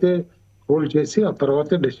వరకు అయితే హోల్డ్ చేసి ఆ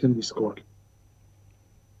తర్వాతే డెసిషన్ తీసుకోవాలి.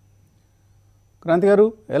 క్రాంతి గారు,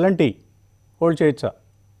 ఎల్ఎన్టీ హోల్డ్ చేయొచ్చా?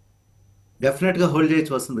 డెఫినెట్గా హోల్డ్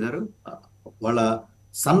చేయొచ్చు వసంత్ గారు. వాళ్ళ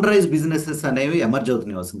సన్ రైజ్ బిజినెసెస్ అనేవి ఎమర్జ్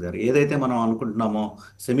అవుతున్నాయి వసంత్ గారు. ఏదైతే మనం అనుకుంటున్నామో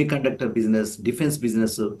semi conductor business, defence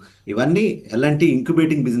business, ఇవన్నీ ఎల్ఎన్టీ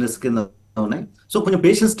ఇంక్యుబేటింగ్ బిజినెస్ కింద ఉన్నాయి. సో కొంచెం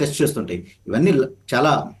పేషెన్స్ టెస్ట్ చేస్తుంటాయి. ఇవన్నీ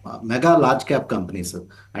చాలా మెగా లార్జ్ క్యాప్ కంపెనీస్,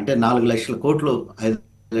 అంటే 4 లక్షల కోట్లు 5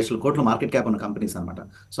 లక్షల కోట్ల మార్కెట్ క్యాప్ ఉన్న కంపెనీస్ అనమాట.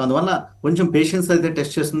 సో అందువల్ల కొంచెం పేషెన్స్ అయితే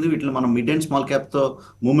టెస్ట్ చేస్తుంది. వీటిలో మనం మిడ్ అండ్ స్మాల్ క్యాప్తో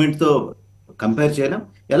మూమెంట్తో కంపేర్ చేయలేం.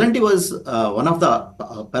 L&T was one of the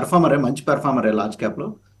పెర్ఫార్మరే, మంచి పెర్ఫార్మరే లార్జ్ క్యాప్లో.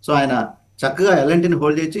 సో ఆయన చక్కగా ఎల్ఎన్టీని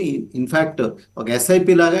హోల్డ్ చేయొచ్చు. ఇన్ఫ్యాక్ట్ ఒక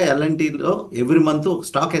ఎస్ఐపి లాగా ఎల్ఎన్టీలో ఎవ్రీ మంత్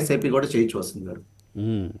స్టాక్ ఎస్ఐపి కూడా చేయొచ్చు వస్తుంది గారు.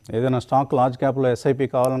 ఏదైనా స్టాక్ లార్జ్ క్యాప్లో ఎస్ఐపి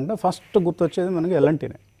కావాలంటే ఫస్ట్ గుర్తొచ్చేది మనకి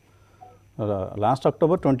ఎల్ఎన్టీనే. లాస్ట్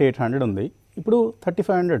అక్టోబర్ 2800 ఉంది, ఇప్పుడు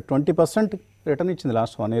 3500, 20% రిటర్న్ ఇచ్చింది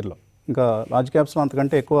లాస్ట్ 1 ఇయర్లో. ఇంకా లార్జ్ క్యాప్స్లో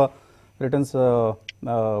అంతకంటే ఎక్కువ రిటర్న్స్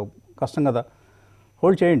కష్టం కదా.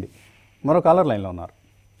 హోల్డ్ చేయండి. మరో కాలర్ లైన్లో ఉన్నారు.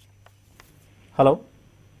 హలో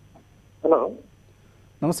హలో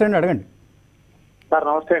నమస్తే అండి, అడగండి. సార్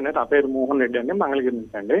నమస్తే అండి, నా పేరు మోహన్ రెడ్డి అండి, మంగళగిరి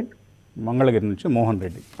నుంచి అండి. మంగళగిరి నుంచి మోహన్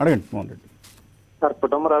రెడ్డి, అడగండి మోహన్ రెడ్డి. సార్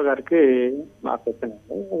కుటుంబరావు గారికి నా క్వశ్చన్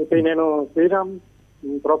అండి. అయితే నేను శ్రీరామ్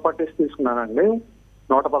ప్రాపర్టీస్ తీసుకున్నానండి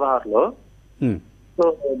 116లో. సో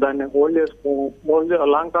దాన్ని హోల్డ్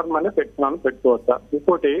లాంగ్ టర్మ్ అనే పెట్టుకోవచ్చా?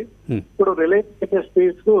 ఇంకోటి, ఇప్పుడు రిలయన్స్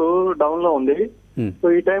ఇండస్ట్రీస్ డౌన్ లో ఉంది. సో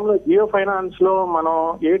ఈ టైంలో జియో ఫైనాన్స్ లో మనం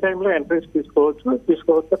ఏ టైంలో ఎంట్రీస్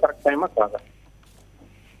తీసుకోవచ్చు కరెక్ట్ టైమా కాదా?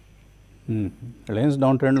 రిలయన్స్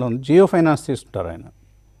డౌన్ ట్రెండ్లో ఉంది. జియో ఫైనాన్స్ తీసుకుంటారు ఆయన.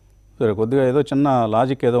 సరే, కొద్దిగా ఏదో చిన్న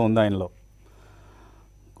లాజిక్ ఏదో ఉంది ఆయనలో.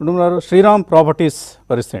 కుటుంబారు శ్రీరామ్ ప్రాపర్టీస్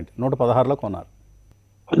పరిస్థితి ఏంటి? 116లో కొన్నారు.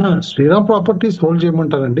 Sriram properties hold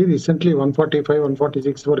చేయమంటారండి. రీసెంట్లీ 145,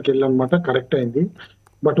 146 వరకు వెళ్ళనమాట, కరెక్ట్ అయింది.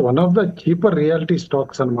 But one of the cheaper reality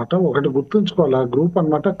stocks అనమాట. ఒకటి గుర్తుంచుకోవాలి, ఆ గ్రూప్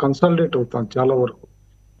అనమాట కన్సాలిడేట్ అవుతాం చాలా వరకు.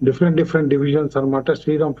 డిఫరెంట్ డివిజన్స్ అనమాట.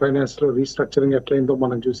 శ్రీరామ్ ఫైనాన్స్ లో రీస్ట్రక్చరింగ్ ఎట్లయిందో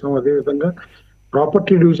మనం చూసాం. అదేవిధంగా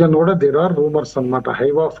ప్రాపర్టీ డివిజన్ కూడా దేర్ ఆర్ రూమర్స్ అనమాట,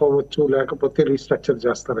 హైవ్ ఆఫ్ అవ్వచ్చు, లేకపోతే రీస్ట్రక్చర్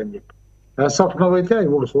చేస్తారని చెప్పి. యాజ్ ఆఫ్ నౌ అయితే ఐ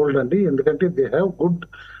వుడ్ హోల్డ్ అండి, ఎందుకంటే they have good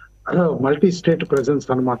multi state presence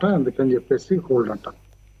అనమాట. అందుకని చెప్పేసి హోల్డ్ అంటాం.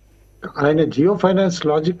 ఆయన Jio finance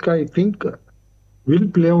logic I think will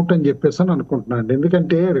play out అని చెప్పేసి అని అనుకుంటున్నాను.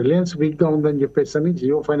 ఎందుకంటే రిలయన్స్ వీక్ గా ఉందని చెప్పేసి అని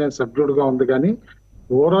జియో ఫైనాన్స్ సబ్డ్యూడ్ గా ఉంది. కానీ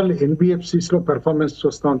ఓవరాల్ ఎన్బిఎఫ్సిస్ లో పెర్ఫార్మెన్స్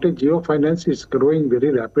చూస్తా ఉంటే Jio finance is growing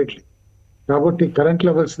very rapidly. కాబట్టి కరెంట్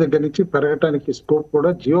లెవెల్స్ దగ్గర నుంచి పెరగడానికి స్కోప్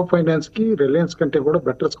కూడా జియో ఫైనాన్స్ కి రిలయన్స్ కంటే కూడా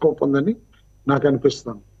బెటర్ స్కోప్ ఉందని నాకు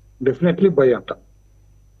అనిపిస్తుంది. డెఫినెట్లీ బై అంట.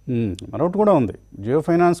 మరొకటి కూడా ఉంది, జియో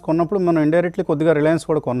ఫైనాన్స్ కొన్నప్పుడు మనం ఇండైరెక్ట్లీ కొద్దిగా రిలయన్స్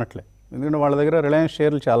కూడా కొన్నట్లే. ఎందుకంటే వాళ్ళ దగ్గర రిలయన్స్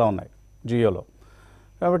షేర్లు చాలా ఉన్నాయి జియోలో.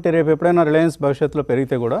 కాబట్టి రేపు ఎప్పుడైనా రిలయన్స్ భవిష్యత్తులో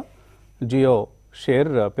పెరిగితే కూడా జియో షేర్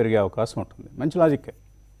పెరిగే అవకాశం ఉంటుంది. మంచి లాజిక్కే.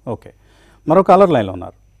 ఓకే, మరో కాలర్ లైన్లో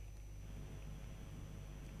ఉన్నారు.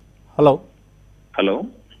 హలో హలో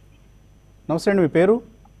నమస్తే అండి, మీ పేరు?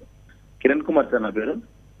 కిరణ్ కుమార్ సార్ నా పేరు.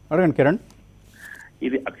 అడగండి కిరణ్.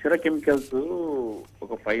 ఇది అక్షర కెమికల్స్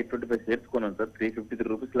ఒక 525 షేర్స్ కొన్నాను సార్. 353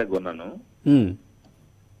 రూపీస్ లాగా కొన్నాను.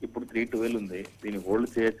 ఇప్పుడు 312 ఉంది. దీన్ని హోల్డ్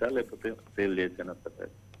చేయొచ్చా లేకపోతే సేల్ చేయొచ్చా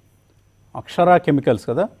సార్? అక్షర కెమికల్స్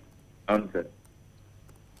కదా? అవును సార్.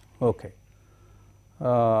 ఓకే,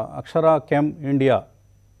 అక్షర కెమ్ ఇండియా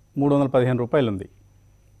 315 రూపాయలు ఉంది.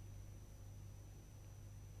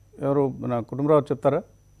 ఎవరు నా కుటుంబరావు చెప్తారా?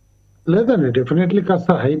 లేదండి, డెఫినెట్లీ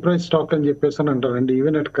కాస్త హై ప్రైస్ స్టాక్ అని చెప్పేసి అని అంటారండి,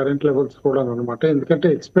 ఈవెన్ అట్ కరెంట్ లెవెల్స్ కూడా అనమాట. ఎందుకంటే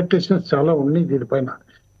ఎక్స్పెక్టేషన్స్ చాలా ఉన్నాయి దీనిపైన.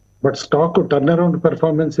 But stock turn around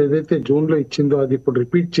performance ఏదైతే జూన్ లో ఇచ్చిందో అది ఇప్పుడు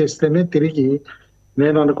రిపీట్ చేస్తేనే తిరిగి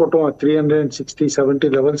నేను అనుకోవటం 360, 70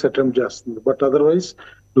 లెవెల్స్ అటెంప్ట్ చేస్తుంది. But otherwise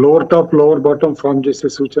lower top lower bottom form చేసే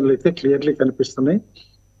సూచనలు అయితే క్లియర్లీ కనిపిస్తున్నాయి.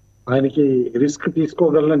 ఆయనకి రిస్క్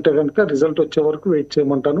తీసుకోగలంటే కనుక రిజల్ట్ వచ్చే వరకు వెయిట్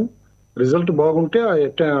చేయమంటాను. రిజల్ట్ బాగుంటే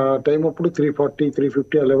ఆ టైం అప్పుడు 340,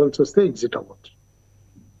 350 ఆ లెవెల్స్ వస్తే ఎగ్జిట్ అవ్వచ్చు.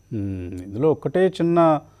 ఇందులో ఒక్కటే చిన్న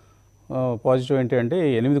పాజిటివ్ ఏంటి అంటే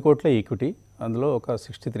 8 కోట్ల ఈక్విటీ, అందులో ఒక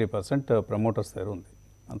 63% ప్రమోటర్స్ దగ్గర ఉంది.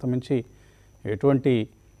 అంతమించి ఎటువంటి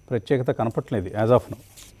ప్రత్యేకత కనపట్లేదు యాజ్ ఆఫ్ నౌ.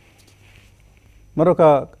 మరొక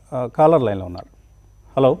కాలర్ లైన్లో ఉన్నారు.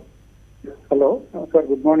 Hello hello sir,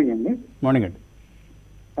 good morning అండి. మార్నింగ్ అండి.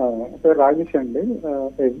 సార్ రాజేష్ అండి.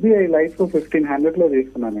 ఎస్బీఐ లైఫ్ 1500 లో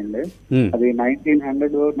తీసుకున్నానండి. అది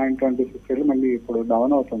 1900, 926 మళ్ళీ ఇప్పుడు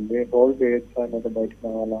డౌన్ అవుతుంది. హోల్డ్ చేయొచ్చా లేదా బయటకు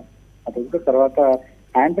రావాలా? అది తర్వాత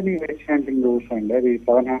యాంటనీ వేస్ట్ హ్యాండ్లింగ్ రూల్స్ అండి, అది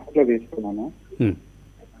 700 లో తీసుకున్నాను.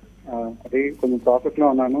 అది కొంచెం ప్రాఫిట్ లో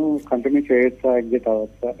ఉన్నాను. కంటిన్యూ చేయొచ్చా, ఎగ్జిట్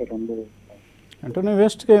అవ్వచ్చా? రెండు. యాంటనీ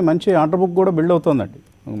వేస్ట్కి మంచి ఆర్డర్ బుక్ కూడా బిల్డ్ అవుతుందండి.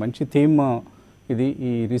 మంచి థీమ్ ఇది,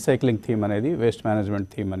 ఈ రీసైక్లింగ్ థీమ్ అనేది, వేస్ట్ మేనేజ్మెంట్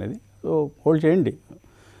థీమ్ అనేది. సో హోల్డ్ చేయండి.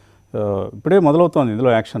 ఇప్పుడే మొదలవుతోంది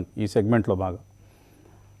ఇందులో యాక్షన్, ఈ సెగ్మెంట్లో బాగా.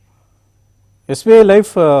 ఎస్బీఐ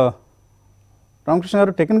లైఫ్, రామకృష్ణ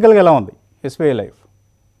గారు, టెక్నికల్గా ఎలా ఉంది ఎస్బీఐ లైఫ్?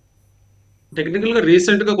 టెక్నికల్గా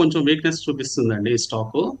రీసెంట్గా కొంచెం వీక్నెస్ చూపిస్తుందండి ఈ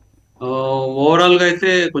స్టాక్. ఓవరాల్గా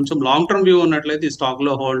అయితే కొంచెం లాంగ్ టర్మ్ వ్యూ ఉన్నట్లయితే ఈ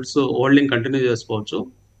స్టాక్లో హోల్డింగ్ కంటిన్యూ చేసుకోవచ్చు.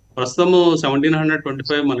 ప్రస్తుతం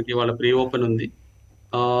 1725 మనకి వాళ్ళ ప్రీ ఓపెన్ ఉంది.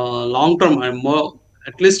 లాంగ్ టర్మ్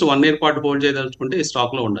అట్లీస్ట్ 1 ఇయర్ పాటు హోల్డ్ చేయదలుచుకుంటే ఈ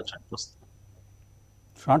స్టాక్లో ఉండొచ్చు అనిపిస్తుంది.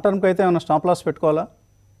 షార్ట్ టర్మ్కి అయితే ఏమైనా స్టాప్ లాస్ పెట్టుకోవాలా?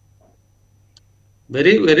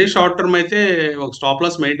 వెరీ షార్ట్ టర్మ్ అయితే ఒక స్టాప్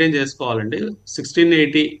లాస్ మెయింటైన్ చేసుకోవాలండి.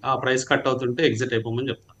 1680 ఆ ప్రైస్ కట్ అవుతుంటే ఎగ్జిట్ అయిపోమని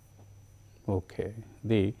చెప్తాను. ఓకే,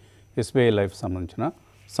 ఇది ఎస్బీఐ లైఫ్ సంబంధించిన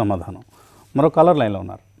సమాధానం. మరో కాలర్ లైన్లో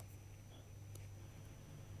ఉన్నారు.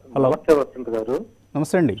 హలో వసంత్ గారు.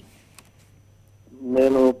 నమస్తే అండి.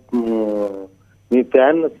 నేను మీ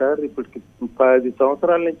ఫ్యాన్ సార్. ఇప్పటికి 10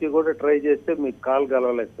 సంవత్సరాల నుంచి కూడా ట్రై చేస్తే మీకు కాల్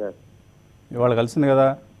కలవలేదు సార్. ఇవాళ కలిసింది కదా,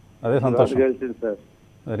 అదే సంతోషం. కలిసింది సార్.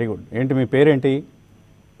 Very good. ఏంటి మీ పేరేంటి?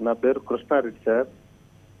 నా పేరు కృష్ణారెడ్డి సార్.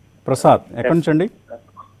 ప్రసాద్, ఎక్కడి నుంచి అండి?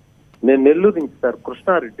 నేను నెల్లూరు నుంచి సార్,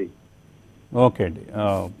 కృష్ణారెడ్డి. ఓకే అండి,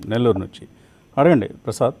 నెల్లూరు నుంచి. అడగండి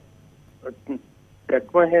Prasad. Tech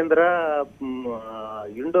Mahindra,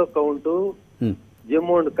 Indo count,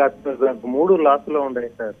 Jammu and Kashmir bank 3 లాస్లో ఉన్నాయి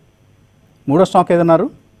సార్. మూడో stock ఏదన్నారు?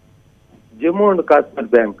 Jammu and Kashmir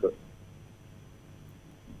bank.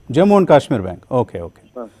 Jammu and Kashmir bank. Okay okay.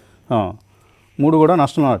 3 కూడా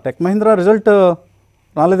నష్టం. టెక్ మహీంద్రా రిజల్ట్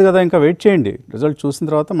రాలేదు కదా, ఇంకా వెయిట్ చేయండి, రిజల్ట్ చూసిన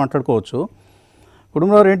తర్వాత మాట్లాడుకోవచ్చు.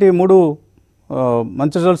 కుటుంబరావు ఏంటి 3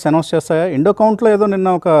 మంచి రిజల్ట్స్ అనౌన్స్ చేస్తాయా? ఇండో కౌంట్లో ఏదో నిన్న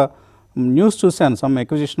ఒక న్యూస్ చూశాను, సమ్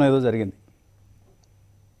ఎక్విజిషన్ ఏదో జరిగింది.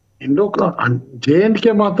 ఇండో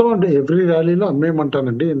జేఎండ్కే మాత్రం ఎవ్రీ ర్యాలీలో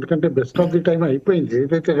అమ్మేయమంటానండి, ఎందుకంటే బెస్ట్ ఆఫ్ ది టైం అయిపోయింది.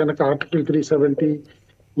 ఏదైతే కనుక ఆర్టికల్ 370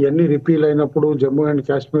 ఇవన్నీ రిపీల్ అయినప్పుడు జమ్మూ అండ్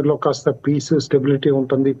కాశ్మీర్లో కాస్త పీస్ స్టెబిలిటీ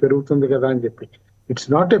ఉంటుంది, పెరుగుతుంది కదా అని చెప్పి. It's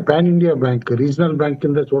not a pan India bank, regional bank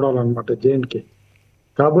కింద చూడాలన్నమాట జేఎండ్కే.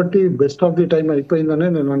 కాబట్టి బెస్ట్ ఆఫ్ ది టైం అయిపోయిందనే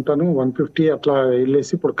నేను అంటాను. 150 అట్లా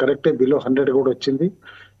వెళ్ళేసి ఇప్పుడు కరెక్టే బిలో 100 కూడా వచ్చింది.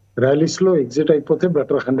 ర్యాలీస్లో ఎగ్జిట్ అయిపోతే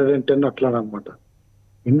బెటర్ 110 అట్లా అనమాట.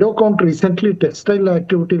 ఇండో కౌంట్ రీసెంట్లీ టెక్స్టైల్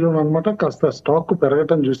యాక్టివిటీలో అనమాట కాస్త స్టాక్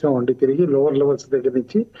పెరగటం చూసామండి, తిరిగి లోవర్ లెవెల్స్ దగ్గర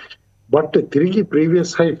నుంచి. బట్ తిరిగి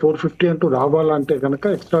ప్రీవియస్ హై 450 అంటూ రావాలంటే కనుక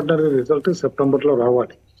ఎక్స్ట్రాడినరీ రిజల్ట్ సెప్టెంబర్లో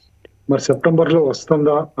రావాలి. మరి సెప్టెంబర్లో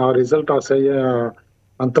వస్తుందా ఆ రిజల్ట్?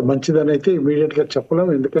 అంత మంచిదని అయితే ఇమీడియట్గా చెప్పలేం,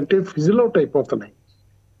 ఎందుకంటే ఫిజిల్ అవుట్ అయిపోతున్నాయి.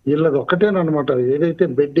 వీళ్ళది ఒక్కటేనమాట, ఏదైతే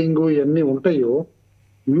బెడ్డింగ్ ఇవన్నీ ఉంటాయో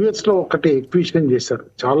యుఎస్ లో ఒకటి ఎక్విజిషన్ చేశారు.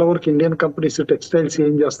 చాలా వరకు ఇండియన్ కంపెనీస్ టెక్స్టైల్స్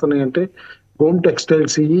ఏం చేస్తున్నాయి అంటే హోమ్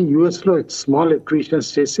టెక్స్టైల్స్ యుఎస్ లో స్మాల్ ఎక్విజిషన్స్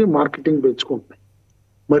చేసి మార్కెటింగ్ పెంచుకుంటున్నాయి.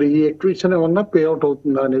 మరి ఈ ఎక్విజిషన్ ఏమన్నా పే అవుట్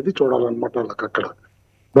అవుతుందా అనేది చూడాలన్నమాట వాళ్ళకి అక్కడ.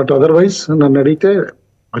 బట్ అదర్వైజ్ నన్ను అడిగితే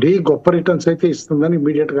మరీ గొప్ప రిటర్న్స్ అయితే ఇస్తుందని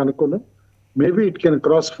ఇమీడియట్ గా అనుకోను. Maybe it can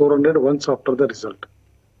cross 400 once after the result.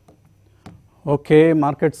 Okay,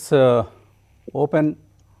 markets open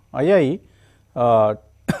అయ్యాయి.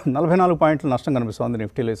 44 పాయింట్ల నష్టం కనిపిస్తుంది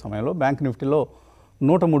నిఫ్టీలో ఈ సమయంలో. బ్యాంక్ నిఫ్టీలో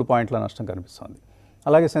 103 పాయింట్ల నష్టం కనిపిస్తుంది.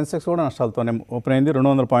 అలాగే సెన్సెక్స్ కూడా నష్టాలతోనే ఓపెన్ అయింది.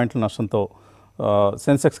 200 పాయింట్ల నష్టంతో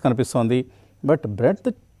సెన్సెక్స్ కనిపిస్తోంది. బట్ బ్రెడ్త్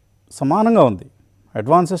సమానంగా ఉంది.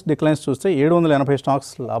 అడ్వాన్సెస్ డిక్లైన్స్ చూస్తే 780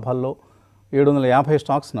 స్టాక్స్ లాభాల్లో, 750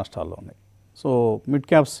 స్టాక్స్ నష్టాల్లో ఉన్నాయి. సో మిడ్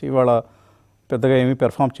క్యాప్స్ ఇవాళ పెద్దగా ఏమీ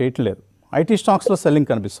పెర్ఫామ్ చేయట్లేదు. ఐటీ స్టాక్స్లో సెల్లింగ్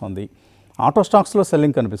కనిపిస్తోంది, ఆటో స్టాక్స్లో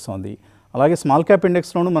సెల్లింగ్ కనిపిస్తోంది. అలాగే స్మాల్ క్యాప్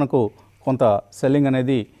ఇండెక్స్లోనూ మనకు కొంత సెల్లింగ్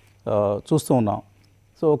అనేది చూస్తూ ఉన్నాం.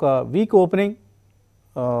 సో ఒక వీక్ ఓపెనింగ్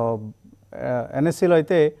ఎన్ఎస్సిలో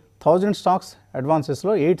అయితే 1000 స్టాక్స్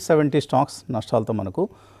అడ్వాన్సెస్లో 870 స్టాక్స్ నష్టాలతో మనకు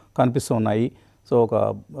కనిపిస్తూ ఉన్నాయి. సో ఒక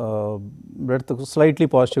బ్రెడ్త్ స్లైట్లీ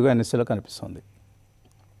పాజిటివ్గా ఎన్ఎస్సిలో కనిపిస్తుంది.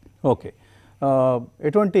 ఓకే,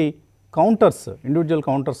 ఎటువంటి కౌంటర్స్, ఇండివిజువల్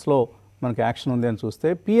కౌంటర్స్లో మనకి యాక్షన్ ఉంది అని చూస్తే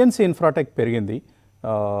పిఎన్సి ఇన్ఫ్రాటెక్ పెరిగింది.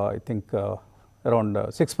 ఐ థింక్ అరౌండ్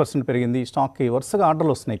 6% పెరిగింది. స్టాక్కి వరుసగా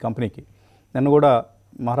ఆర్డర్లు వస్తున్నాయి కంపెనీకి. నిన్న కూడా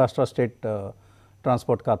మహారాష్ట్ర స్టేట్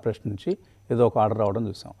ట్రాన్స్పోర్ట్ కార్పొరేషన్ నుంచి ఏదో ఒక ఆర్డర్ రావడం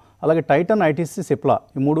చూసాం. అలాగే టైటన్, ఐటీసీ, సిప్లా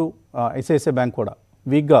ఈ 3 ఐసిఐసిఐ బ్యాంక్ కూడా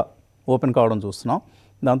వీక్గా ఓపెన్ కావడం చూస్తున్నాం.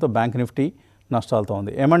 దాంతో బ్యాంక్ నిఫ్టీ నష్టాలతో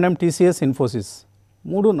ఉంది. M&M, TCS, ఇన్ఫోసిస్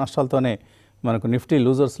 3 నష్టాలతోనే మనకు నిఫ్టీ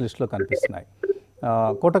లూజర్స్ లిస్ట్లో కనిపిస్తున్నాయి.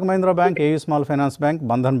 Kotak Mahindra bank, AU small finance bank,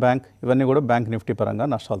 Bandhan bank ఇవన్నీ కూడా బ్యాంక్ నిఫ్టీ పరంగా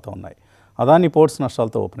నష్టాలతో ఉన్నాయి. అదాని పోర్ట్స్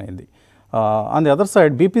నష్టాలతో ఓపెన్ అయింది. On the other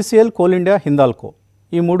side BPCL, coal India, Hindalco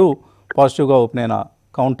ఈ 3 పాజిటివ్గా ఓపెన్ అయిన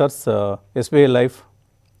కౌంటర్స్. SBI లైఫ్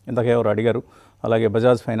ఇంతకే ఎవరు అడిగారు, అలాగే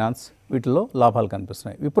బజాజ్ ఫైనాన్స్ వీటిల్లో లాభాలు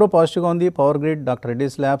కనిపిస్తున్నాయి. విప్రో పాజిటివ్గా ఉంది. Power grid, doctor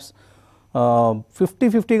Reddy's labs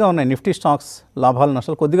 50-50గా ఉన్నాయి. నిఫ్టీ స్టాక్స్ లాభాలు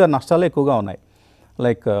నష్టాలు, కొద్దిగా నష్టాలే ఎక్కువగా ఉన్నాయి.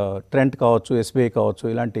 లైక్ ట్రెంట్ కావచ్చు, SBI కావచ్చు,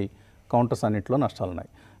 ఇలాంటి కౌంటర్స్ అన్నింటిలో నష్టాలు ఉన్నాయి.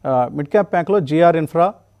 మిడ్ క్యాప్ బ్యాంక్లో GR infra,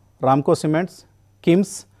 Ramco cements,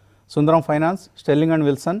 KIMS, Sundaram finance, sterling and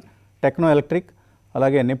Wilson, techno electric,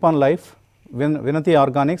 అలాగే నిపాన్ లైఫ్, వినతి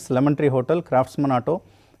Organics, lemon tree hotel, craftsman auto,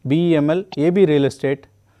 BEML, AB real estate,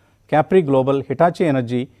 capri global, Hitachi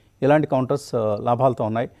energy ఇలాంటి కౌంటర్స్ లాభాలతో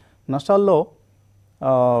ఉన్నాయి. నష్టాల్లో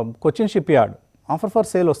Cochin ship yard offer for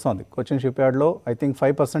sale వస్తుంది. Cochin ship యార్డ్లో I think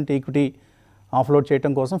 5% equity off-load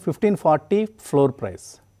చేయడం కోసం 1540 ఫ్లోర్ ప్రైస్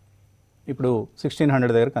ఇప్పుడు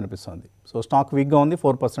 1600 దగ్గర కనిపిస్తుంది. సో స్టాక్ వీక్గా ఉంది,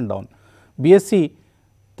 4% down. BSE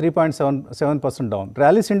 3.77% down.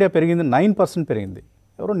 Rallies India పెరిగింది, 9% పెరిగింది.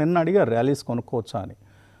 ఎవరో నిన్న అడిగారు ర్యాలీస్ కొనుక్కోవచ్చా అని,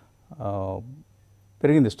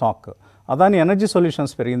 పెరిగింది స్టాక్. అదాని ఎనర్జీ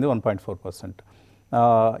సొల్యూషన్స్ పెరిగింది 1.4%.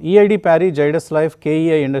 EID ప్యారీ, Zydus life,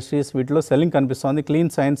 KEI industries వీటిలో సెల్లింగ్ కనిపిస్తోంది.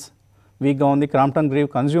 క్లీన్ సైన్స్ వీక్గా ఉంది. క్రాంప్టన్ గ్రీవ్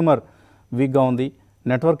కన్జ్యూమర్ వీక్గా ఉంది.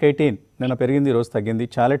 నెట్వర్క్ 18 నిన్న పెరిగింది, ఈరోజు తగ్గింది.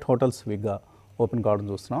 చాలెట్ హోటల్స్ వీక్గా ఓపెన్ కావడం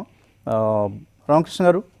చూస్తున్నాం. రామకృష్ణ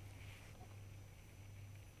గారు.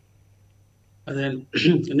 అదే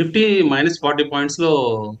నిఫ్టీ -40 పాయింట్స్లో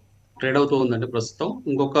ట్రేడ్ అవుతూ ఉందండి ప్రస్తుతం.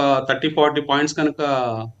 ఇంకొక 30-40 పాయింట్స్ కనుక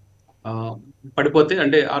పడిపోతే,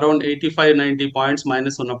 అంటే అరౌండ్ 85-90 పాయింట్స్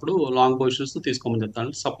మైనస్ ఉన్నప్పుడు లాంగ్ పొజిషన్స్ తీసుకోమని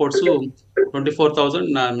చెప్తాను. సపోర్ట్స్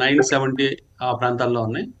 24,970 ఆ ప్రాంతాల్లో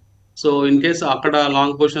ఉన్నాయి. సో ఇన్ కేస్ అక్కడ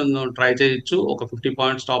లాంగ్ పొజిషన్ ట్రై చేయొచ్చు. ఒక 50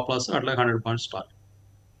 పాయింట్స్ స్టాప్ లాస్, అట్లా 100 పాయింట్స్ స్టార్ట్.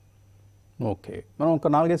 ఓకే, మనం ఒక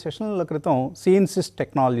 4-5 సెషన్ల క్రితం సిఎన్సిస్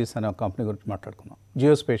టెక్నాలజీస్ అనే ఒక కంపెనీ గురించి మాట్లాడుకున్నాం.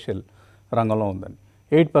 జియోస్పేషియల్ రంగంలో ఉందని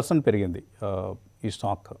 8% పెరిగింది ఈ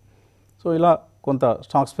స్టాక్. సో ఇలా కొంత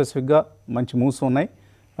స్టాక్ స్పెసిఫిక్గా మంచి మూవ్స్ ఉన్నాయి.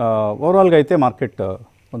 ఓవరాల్గా అయితే మార్కెట్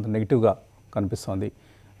కొంత నెగిటివ్గా కనిపిస్తుంది.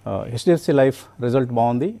 హెచ్డిఎఫ్సి లైఫ్ రిజల్ట్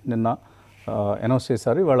బాగుంది, నిన్న అనౌన్స్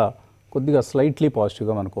చేశారు. ఇవాళ కొద్దిగా స్లైట్లీ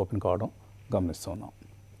పాజిటివ్గా మనకు ఓపెన్ కావడం గమనిస్తున్నాం.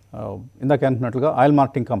 ఇందాక అనుకున్నట్లుగా oil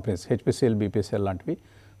marketing companies HPCL, BPCL లాంటివి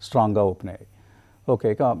స్ట్రాంగ్గా ఓపెన్ అయ్యాయి. ఓకే,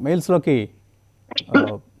 ఇక మెయిల్స్లోకి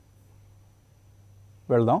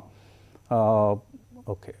వెళ్దాం.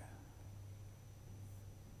 ఓకే,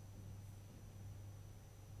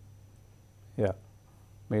 యా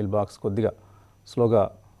మెయిల్ బాక్స్ కొద్దిగా స్లోగా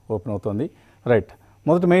ఓపెన్ అవుతుంది. రైట్,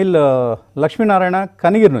 మొదటి మెయిల్ లక్ష్మీనారాయణ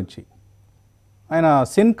కనిగిరి నుంచి. ఆయన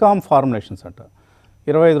సిన్కామ్ ఫార్ములేషన్స్ అంట,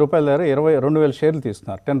 25 రూపాయల దగ్గర 22,000 షేర్లు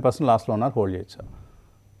తీసుకున్నారు. 10% లాస్లో ఉన్నారు, హోల్డ్ చేయొచ్చా?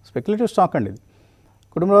 స్పెక్యులేటివ్ స్టాక్ అండి ఇది.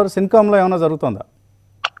 కుటుంబంలో సిన్కామ్లో ఏమైనా జరుగుతుందా?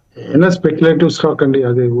 ఏమైనా స్పెక్యులేటివ్ స్టాక్ అండి,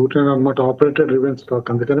 అది ఊరికే అనమాట, ఆపరేటెడ్ రివెన్ స్టాక్,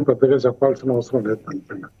 అందుకని పెద్దగా చెప్పాల్సిన అవసరం లేదు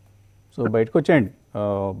అనుకున్నా. సో బయటకు వచ్చేయండి,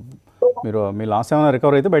 మీరు మీ లాస్ ఏమైనా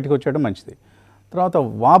రికవర్ అయితే బయటకు వచ్చేయడం మంచిది. తర్వాత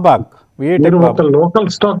వాబాక్, ఒక లోకల్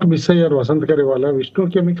స్టాక్ మిస్ అయ్యారు వసంత్ గారి వల్ల. విష్ణు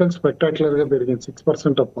కెమికల్స్ స్పెక్టాక్యులర్ గా పెరిగింది,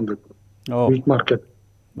 6% అప్ ఉంది ఇప్పుడు. Week market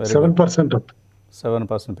 7% up.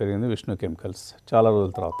 7% పెరిగింది విష్ణు కెమికల్స్ చాలా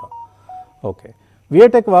రోజుల తర్వాత. ఓకే,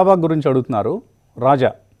 విఏటెక్ వాబాక్ గురించి అడుగుతున్నారు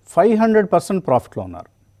రాజా. 500% ప్రాఫిట్లో ఉన్నారు.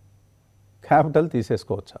 క్యాపిటల్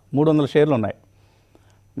తీసేసుకోవచ్చా? 300 షేర్లు ఉన్నాయి.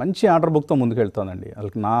 మంచి ఆర్డర్ బుక్తో ముందుకెళ్తోందండి.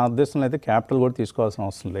 వాళ్ళకి నా ఉద్దేశంలో అయితే క్యాపిటల్ కూడా తీసుకోవాల్సిన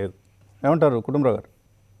అవసరం లేదు. ఏమంటారు కుటుంబరావు గారు?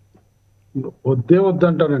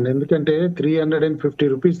 వద్దంటానండి, ఎందుకంటే 350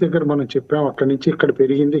 రూపీస్ దగ్గర మనం చెప్పాం, అక్కడి నుంచి ఇక్కడ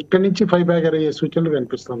పెరిగింది, ఇక్కడ నుంచి 5 బ్యాగర్ అయ్యే సూచనలు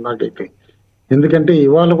కనిపిస్తుంది నాకైతే. ఎందుకంటే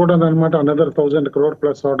ఇవాళ కూడా అనమాట another 1000 crore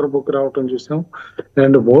plus order book రావటం చూసాం.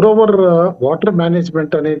 And more over water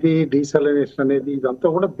management అనేది, డీసాలినేషన్ అనేది, ఇదంతా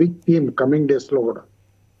కూడా బిగ్ థీమ్ కమింగ్ డేస్ లో కూడా.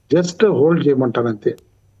 జస్ట్ హోల్డ్ చేయమంటాను అంతే,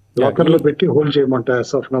 లాకర్ లో పెట్టి హోల్డ్ చేయమంటా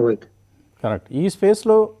యాజ్ ఆఫ్ నౌ అయితే. కరెక్ట్, ఈ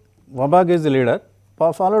స్పేస్లో వబాగ్ is the leader,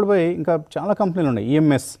 followed by ఇంకా చాలా కంపెనీలు ఉన్నాయి.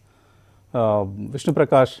 ఈఎంఎస్,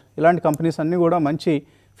 విష్ణుప్రకాష్, ఇలాంటి కంపెనీస్ అన్నీ కూడా మంచి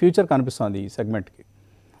ఫ్యూచర్ కనిపిస్తుంది ఈ సెగ్మెంట్కి.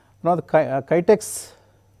 తర్వాత కైటెక్స్,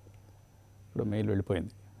 ఇప్పుడు మెయిల్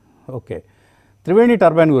వెళ్ళిపోయింది. ఓకే, త్రివేణి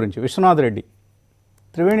టర్బైన్ గురించి విశ్వనాథ్ రెడ్డి.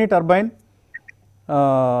 త్రివేణి టర్బైన్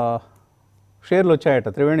షేర్లు వచ్చాయట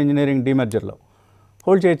త్రివేణి ఇంజనీరింగ్ డీమర్జర్లో.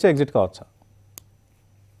 హోల్డ్ చేయొచ్చా, ఎగ్జిట్ కావచ్చా?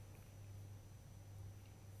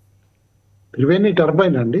 త్రివేణి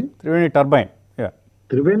టర్బైన్ అండి, త్రివేణి టర్బైన్.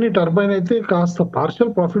 త్రివేణి టర్బైన్ అయితే కాస్త పార్షల్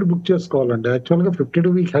ప్రాఫిట్ బుక్ చేసుకోవాలండి. యాక్చువల్గా 52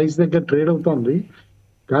 వీక్ హైస్ దగ్గర ట్రేడ్ అవుతుంది,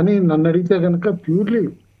 కానీ నన్ను అడిగితే కనుక ప్యూర్లీ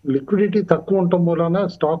లిక్విడిటీ తక్కువ ఉండటం మూలన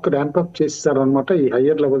స్టాక్ ర్యాంప్అప్ చేస్తారనమాట ఈ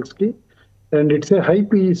హయ్యర్ లెవెల్స్ కి. And it's a high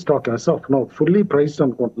PE stock as of now, fully priced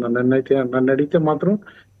అనుకుంటున్నాను. నన్ను అడిగితే మాత్రం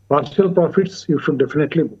partial profits you should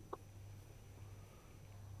definitely book.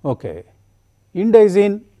 Okay,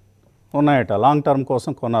 ఇండైజిన్ ఉన్నాయట, లాంగ్ టర్మ్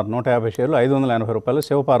కోసం కొన్నారు 150 షేర్లు, 580 రూపాయలు.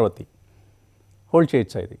 శివపార్వతి, హోల్డ్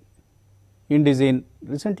చేయొచ్చా ఇది? ఇండిజిన్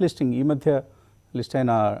రీసెంట్ లిస్టింగ్, ఈ మధ్య లిస్ట్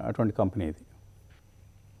అయిన అటువంటి కంపెనీ ఇది.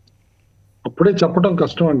 అప్పుడే చెప్పడం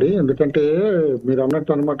కష్టం అండి, ఎందుకంటే మీరు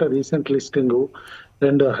అన్నట్టు అనమాట రీసెంట్ లిస్టింగ్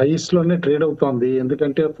అండ్ హైస్ లోనే ట్రేడ్ అవుతుంది.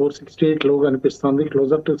 ఎందుకంటే 468 లో కనిపిస్తుంది,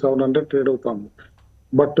 క్లోజర్ టు 700 ట్రేడ్ అవుతుంది.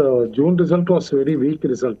 But June result was very weak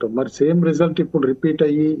result. మరి సేమ్ రిజల్ట్ ఇప్పుడు రిపీట్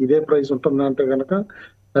అయ్యి ఇదే ప్రైస్ ఉంటుంది అంటే కనుక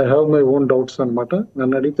I have my own doubts అనమాట.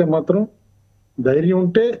 నన్ను అడిగితే మాత్రం ధైర్యం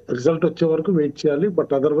ఉంటే రిజల్ట్ వచ్చే వరకు వెయిట్ చేయాలి,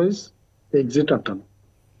 బట్ అదర్వైజ్ ఎగ్జిట్ అంటాను.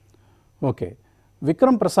 ఓకే,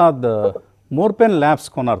 విక్రమ్ ప్రసాద్ మోర్పెన్ ల్యాబ్స్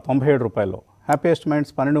కొన్నారు 97 రూపాయలు. Happiest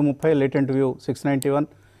minds 1230, latent view 691.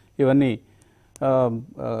 ఇవన్నీ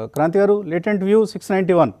క్రాంతి గారు, లేటెంట్ వ్యూ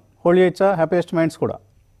 691 హోల్డ్ చేయొచ్చా? హ్యాపీయెస్ట్ మైండ్స్ కూడా?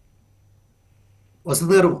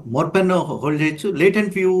 వసంత్ గారు, మోర్పెన్ హోల్డ్ చేయొచ్చు.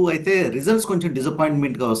 లేటెంట్ వ్యూ అయితే రిజల్ట్స్ కొంచెం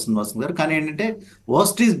డిసప్పాయింట్మెంట్ గా వస్తుంది వసంత్ గారు, కానీ ఏంటంటే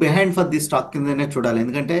worst is behind for the stock కిందనే చూడాలి,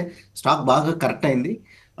 ఎందుకంటే స్టాక్ బాగా కరెక్ట్ అయింది.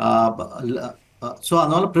 సో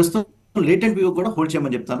అందువల్ల ప్రస్తుతం లేటెంట్ వ్యూ కూడా హోల్డ్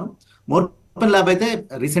చేయమని చెప్తాను. మోర్పెన్ ల్యాబ్ అయితే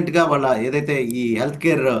రీసెంట్ గా వాళ్ళ ఏదైతే ఈ హెల్త్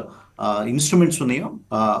కేర్ ఇన్స్ట్రుమెంట్స్ ఉన్నాయో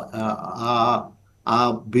ఆ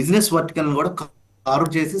బిజినెస్ వర్టికల్ కూడా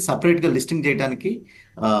కార్వ్ చేసి సపరేట్ గా లిస్టింగ్ చేయడానికి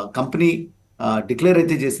కంపెనీ డిక్లేర్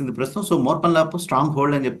అయితే చేసింది ప్రస్తుతం. సో మోర్పెన్ ల్యాబ్ స్ట్రాంగ్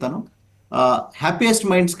హోల్డ్ అని చెప్తాను. హ్యాపీయెస్ట్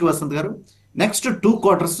మైండ్స్ కి వసంత్ గారు నెక్స్ట్ 2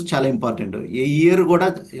 quarters చాలా ఇంపార్టెంట్. ఈ ఇయర్ కూడా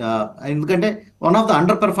ఎందుకంటే one of the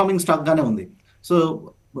under performing stock గానే ఉంది. సో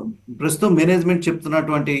ప్రస్తుతం మేనేజ్మెంట్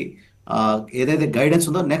చెప్తున్నటువంటి ఏదైతే గైడెన్స్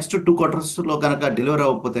ఉందో నెక్స్ట్ 2 quarters లో కనుక డెలివరీ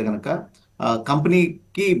అవ్వకపోతే కనుక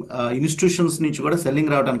కంపెనీకి ఇన్స్టిట్యూషన్స్ నుంచి కూడా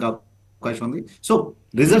సెల్లింగ్ రావడానికి అవకాశం ఉంది. సో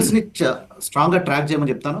రిజల్ట్స్ ని స్ట్రాంగ్ గా ట్రాక్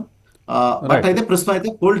చేయమని చెప్తాను. బట్ అయితే ప్రస్తుతం అయితే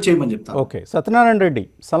హోల్డ్ చేయమని చెప్తాను. ఓకే, సత్యనారాయణ రెడ్డి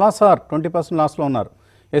సలాసార్ 20% లాస్లో ఉన్నారు,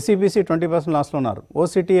 ఎస్ఈబిసి 20% లాస్లో ఉన్నారు,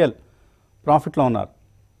 ఓసిటిఎల్ ప్రాఫిట్లో ఉన్నారు.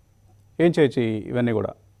 ఏం చేయొచ్చు ఇవన్నీ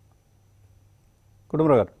కూడా?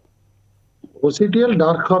 కుటుంబరావు గారు. ఓసిటిఎల్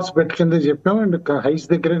డార్క్ హార్స్ బెట్ కింద చెప్పాం అండ్ హైస్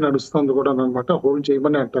దగ్గరే నడుస్తుంది కూడా అనమాట. హోల్డ్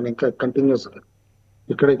చేయమని అంటాను ఇంకా కంటిన్యూస్ గా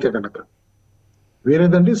ఇక్కడైతే కనుక.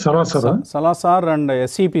 వేరేదండి సలాసార్ అండ్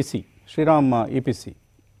ఎస్ఈపిసి శ్రీరామ్ ఈపీసీ.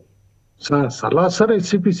 సలాసర్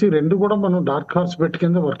ఎస్సిపిసి రెండు కూడా మనం డార్క్ హార్స్ బెట్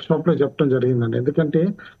కింద వర్క్ షాప్ లో చెప్పడం జరిగిందండి. ఎందుకంటే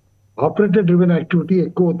ఆపరేటర్ డ్రివెన్ యాక్టివిటీ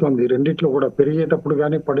ఎక్కువ అవుతుంది రెండిట్లో కూడా, పెరిగేటప్పుడు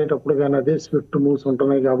కానీ పడేటప్పుడు కానీ అదే స్విఫ్ట్ మూవ్స్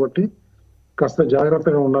ఉంటున్నాయి కాబట్టి కాస్త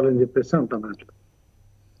జాగ్రత్తగా ఉండాలని చెప్పేసి అంటున్నాను.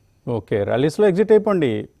 ఓకే, ర్యాలీస్లో ఎగ్జిట్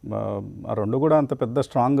అయిపోండి. ఆ రెండు కూడా అంత పెద్ద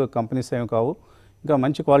స్ట్రాంగ్ కంపెనీస్ ఏమి కావు, ఇంకా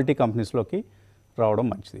మంచి క్వాలిటీ కంపెనీస్లోకి రావడం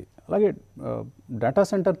మంచిది. అలాగే డేటా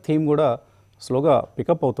సెంటర్ థీమ్ కూడా స్లోగా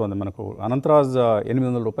పికప్ అవుతుంది. మనకు అనంతరాజ్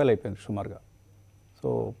 800 రూపాయలు అయిపోయింది సుమారుగా. సో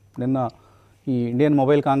నిన్న ఈ ఇండియన్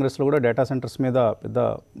మొబైల్ కాంగ్రెస్లో కూడా డేటా సెంటర్స్ మీద పెద్ద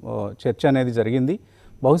చర్చ అనేది జరిగింది.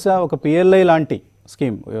 బహుశా ఒక పిఎల్ఐ లాంటి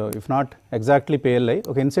scheme, if not exactly PLI,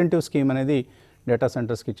 ఒక ఇన్సెంటివ్ స్కీమ్ అనేది డేటా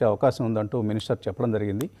సెంటర్స్కి ఇచ్చే అవకాశం ఉందంటూ మినిస్టర్ చెప్పడం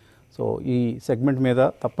జరిగింది. సో ఈ సెగ్మెంట్ మీద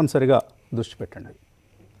తప్పనిసరిగా దృష్టి పెట్టండి.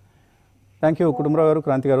 థ్యాంక్ యూ కుటుంబరావు గారు,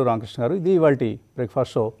 క్రాంతి గారు, రామకృష్ణ గారు. ఇది ఇవాల్టి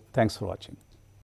breakfast show. Thanks for watching.